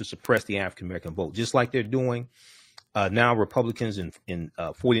laws to suppress the African American vote, just like they're doing now. Republicans in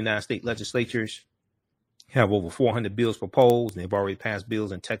 49 state legislatures have over 400 bills proposed, and they've already passed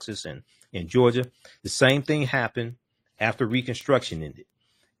bills in Texas and in Georgia. The same thing happened after Reconstruction ended.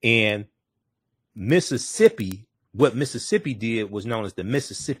 And Mississippi, what Mississippi did was known as the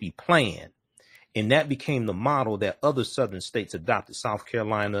Mississippi Plan. And that became the model that other southern states adopted. South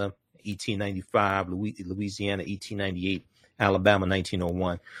Carolina, 1895, Louisiana, 1898, Alabama,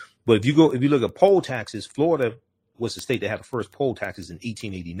 1901. But if you look at poll taxes, Florida was the state that had the first poll taxes in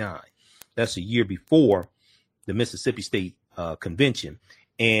 1889. That's a year before the Mississippi State Convention.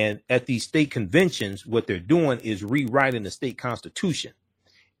 And at these state conventions, what they're doing is rewriting the state constitution.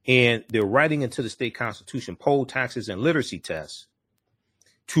 And they're writing into the state constitution poll taxes and literacy tests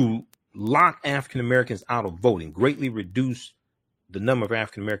to lock African Americans out of voting, greatly reduce the number of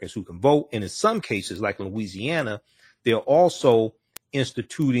African Americans who can vote. And in some cases, like in Louisiana, they're also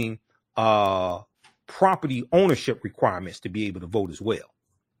instituting property ownership requirements to be able to vote as well.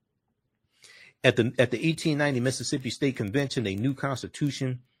 At the 1890 Mississippi State Convention, a new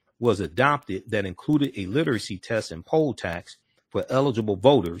constitution was adopted that included a literacy test and poll tax for eligible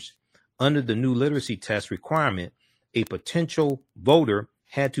voters. Under the new literacy test requirement, a potential voter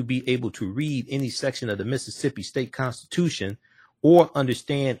had to be able to read any section of the Mississippi State Constitution or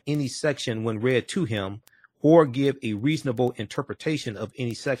understand any section when read to him, or give a reasonable interpretation of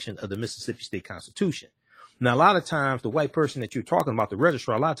any section of the Mississippi State Constitution. Now, a lot of times, the white person that you're talking about, the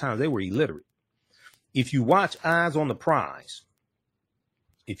registrar, a lot of times they were illiterate. If you watch Eyes on the Prize,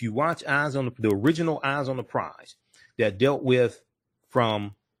 if you watch Eyes on the original Eyes on the Prize that dealt with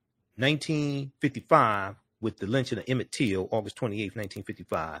from 1955 with the lynching of Emmett Till, August 28th,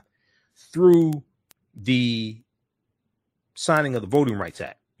 1955, through the signing of the Voting Rights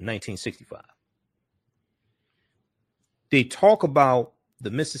Act in 1965. They talk about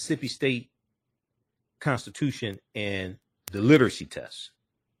the Mississippi State Constitution and the literacy tests.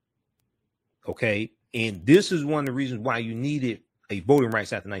 Okay. And this is one of the reasons why you needed a Voting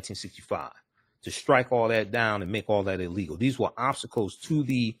Rights Act of 1965 to strike all that down and make all that illegal. These were obstacles to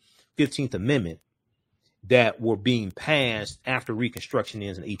the 15th Amendment. that were being passed after Reconstruction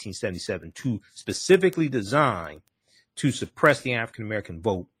ends in 1877 to specifically design to suppress the African American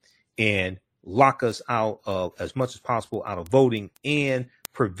vote and lock us out of, as much as possible, out of voting and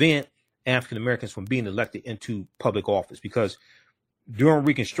prevent African Americans from being elected into public office. Because during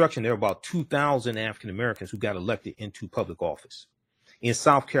Reconstruction, there were about 2,000 African Americans who got elected into public office. In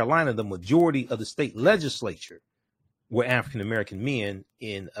South Carolina, the majority of the state legislature were African American men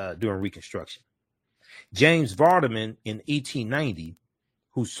during Reconstruction. James Vardaman in 1890,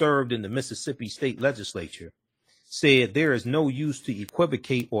 who served in the Mississippi state legislature, said there is no use to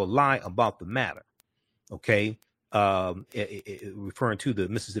equivocate or lie about the matter. Okay. Referring to the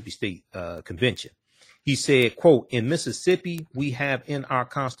Mississippi State Convention. He said, quote, in Mississippi, we have in our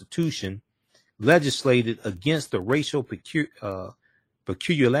Constitution legislated against the racial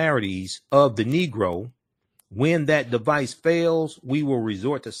peculiarities of the Negro. When that device fails, we will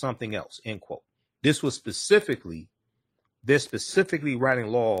resort to something else, end quote. This was they're specifically writing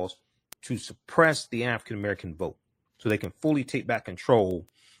laws to suppress the African American vote so they can fully take back control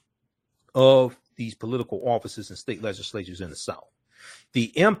of these political offices and state legislatures in the South.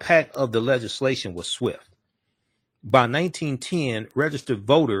 The impact of the legislation was swift. By 1910, registered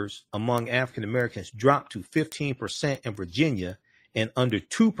voters among African Americans dropped to 15% in Virginia and under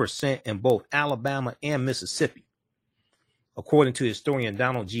 2% in both Alabama and Mississippi. According to historian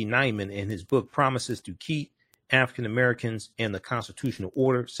Donald G. Nyman in his book Promises to Keep African Americans and the Constitutional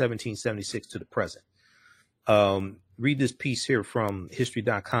Order, 1776 to the present. Read this piece here from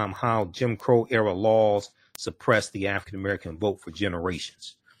history.com, how Jim Crow era laws suppressed the African American vote for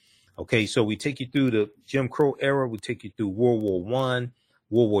generations. Okay, so we take you through the Jim Crow era, we take you through World War I,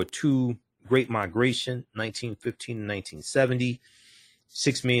 World War II, Great Migration, 1915 to 1970.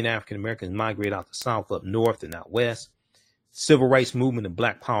 6 million African Americans migrate out the South, up north and out west. Civil rights movement and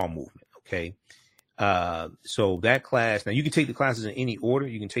Black Power movement. Okay. So that class, now you can take the classes in any order.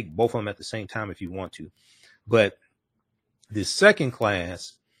 You can take both of them at the same time if you want to. But the second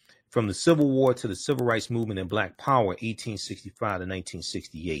class, from the Civil War to the Civil Rights Movement and Black Power, 1865 to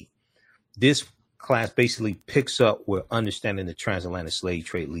 1968. This class basically picks up where understanding the transatlantic slave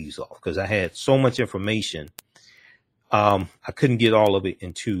trade leaves off, because I had so much information. I couldn't get all of it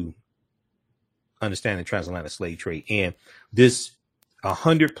into understanding transatlantic slave trade. And this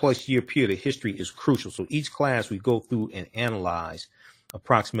 100+ year period of history is crucial. So each class we go through and analyze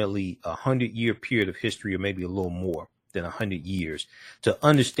approximately 100-year period of history, or maybe a little more than 100 years, to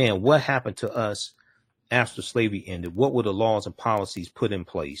understand what happened to us after slavery ended, what were the laws and policies put in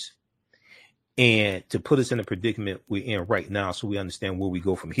place, and to put us in the predicament we're in right now, so we understand where we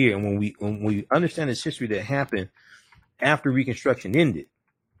go from here. And when we understand this history that happened after Reconstruction ended,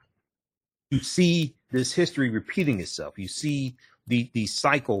 you see this history repeating itself. You see these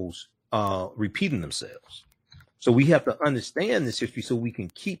cycles repeating themselves. So we have to understand this history so we can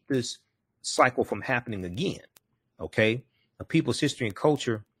keep this cycle from happening again. Okay, a people's history and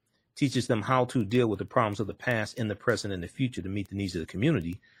culture teaches them how to deal with the problems of the past, in the present, and the future to meet the needs of the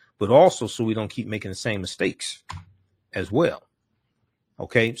community, but also so we don't keep making the same mistakes as well.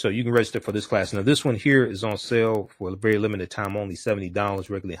 Okay, so you can register for this class. Now, this one here is on sale for a very limited time, only $70,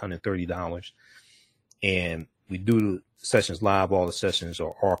 regularly $130. And we do the sessions live. All the sessions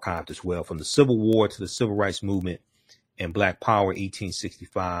are archived as well, from the Civil War to the Civil Rights Movement and Black Power,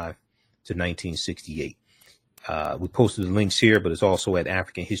 1865 to 1968. We posted the links here, but it's also at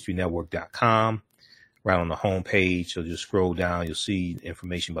AfricanHistoryNetwork.com, right on the home page. So just scroll down, you'll see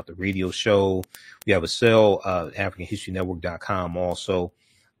information about the radio show. We have a sale at AfricanHistoryNetwork.com also.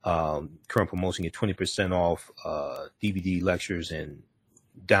 Current promotion, get 20% off DVD lectures and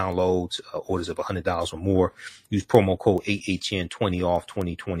downloads, orders of $100 or more. Use promo code AHN20 off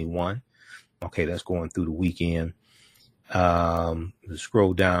 2021. Okay, that's going through the weekend.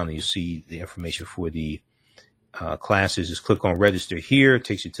 Scroll down and you see the information for the classes. Just click on register here. It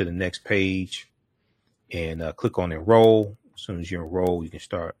takes you to the next page, and click on enroll. As soon as you enroll, you can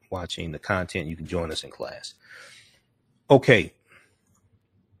start watching the content. You can join us in class. Okay.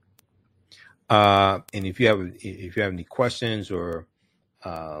 And if you have any questions or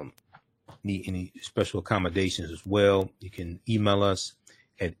need any special accommodations as well, you can email us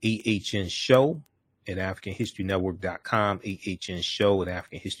at ahnshow@AfricanHistoryNetwork.com,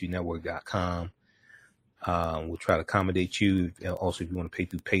 ahnshow@AfricanHistoryNetwork.com. We'll try to accommodate you. Also, if you want to pay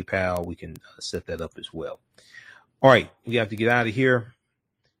through PayPal, we can set that up as well. All right, we have to get out of here.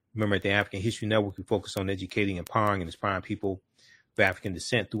 Remember, at the African History Network, we focus on educating, empowering, and inspiring people of African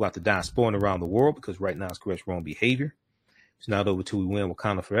descent throughout the diaspora and around the world, because right now it's correct wrong behavior. It's not over till we win.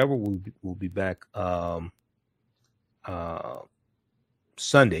 Wakanda forever. We'll be back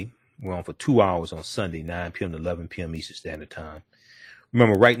Sunday, We're on for 2 hours on Sunday, 9 p.m. to 11 p.m. Eastern Standard Time.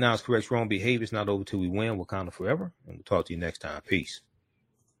 Remember, right now is correct wrong behavior. It's not over till we win. Wakanda forever. And we'll talk to you next time. Peace.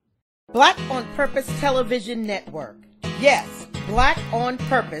 Black on Purpose Television Network. Yes, Black on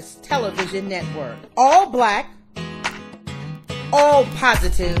Purpose Television Network. All black, all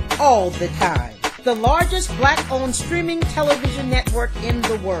positive, all the time. The largest black-owned streaming television network in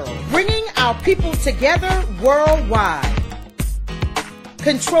the world. Bringing our people together worldwide.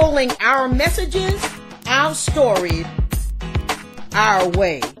 Controlling our messages, our stories, our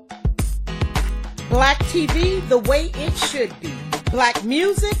way. Black TV the way it should be. Black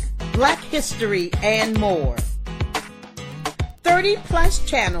music, Black history, and more. 30 plus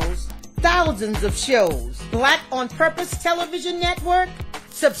channels, thousands of shows. Black on Purpose Television Network.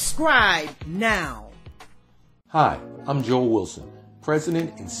 Subscribe now. Hi, I'm Joel Wilson,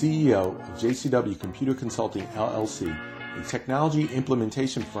 President and CEO of JCW Computer Consulting LLC, a technology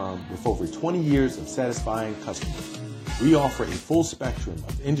implementation firm with over 20 years of satisfying customers. We offer a full spectrum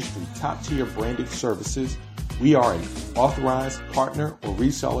of industry top-tier branded services. We are an authorized partner or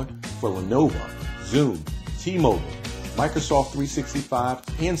reseller for Lenovo, Zoom, T-Mobile, Microsoft 365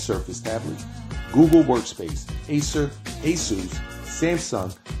 and Surface tablets, Google Workspace, Acer, Asus,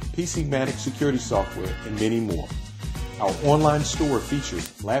 Samsung, PCmatic security software, and many more. Our online store features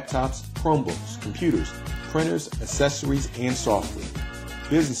laptops, Chromebooks, computers, printers, accessories, and software.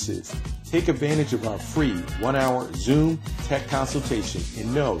 Businesses, take advantage of our free 1-hour Zoom tech consultation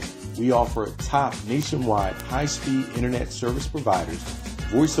and know we offer top nationwide high-speed internet service providers,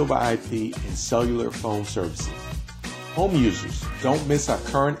 voice over IP, and cellular phone services. Home users, don't miss our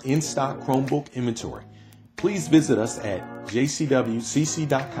current in-stock Chromebook inventory. Please visit us at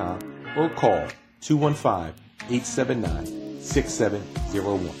jcwcc.com or call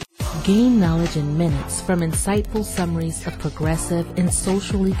 215-879-6701. Gain knowledge in minutes from insightful summaries of progressive and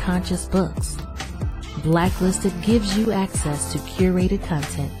socially conscious books. Blacklisted gives you access to curated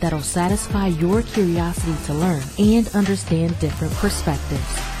content that'll satisfy your curiosity to learn and understand different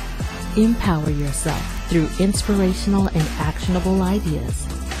perspectives. Empower yourself through inspirational and actionable ideas.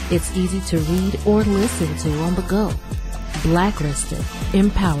 It's easy to read or listen to on the go. Blacklisted.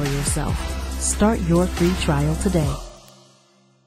 Empower yourself. Start your free trial today.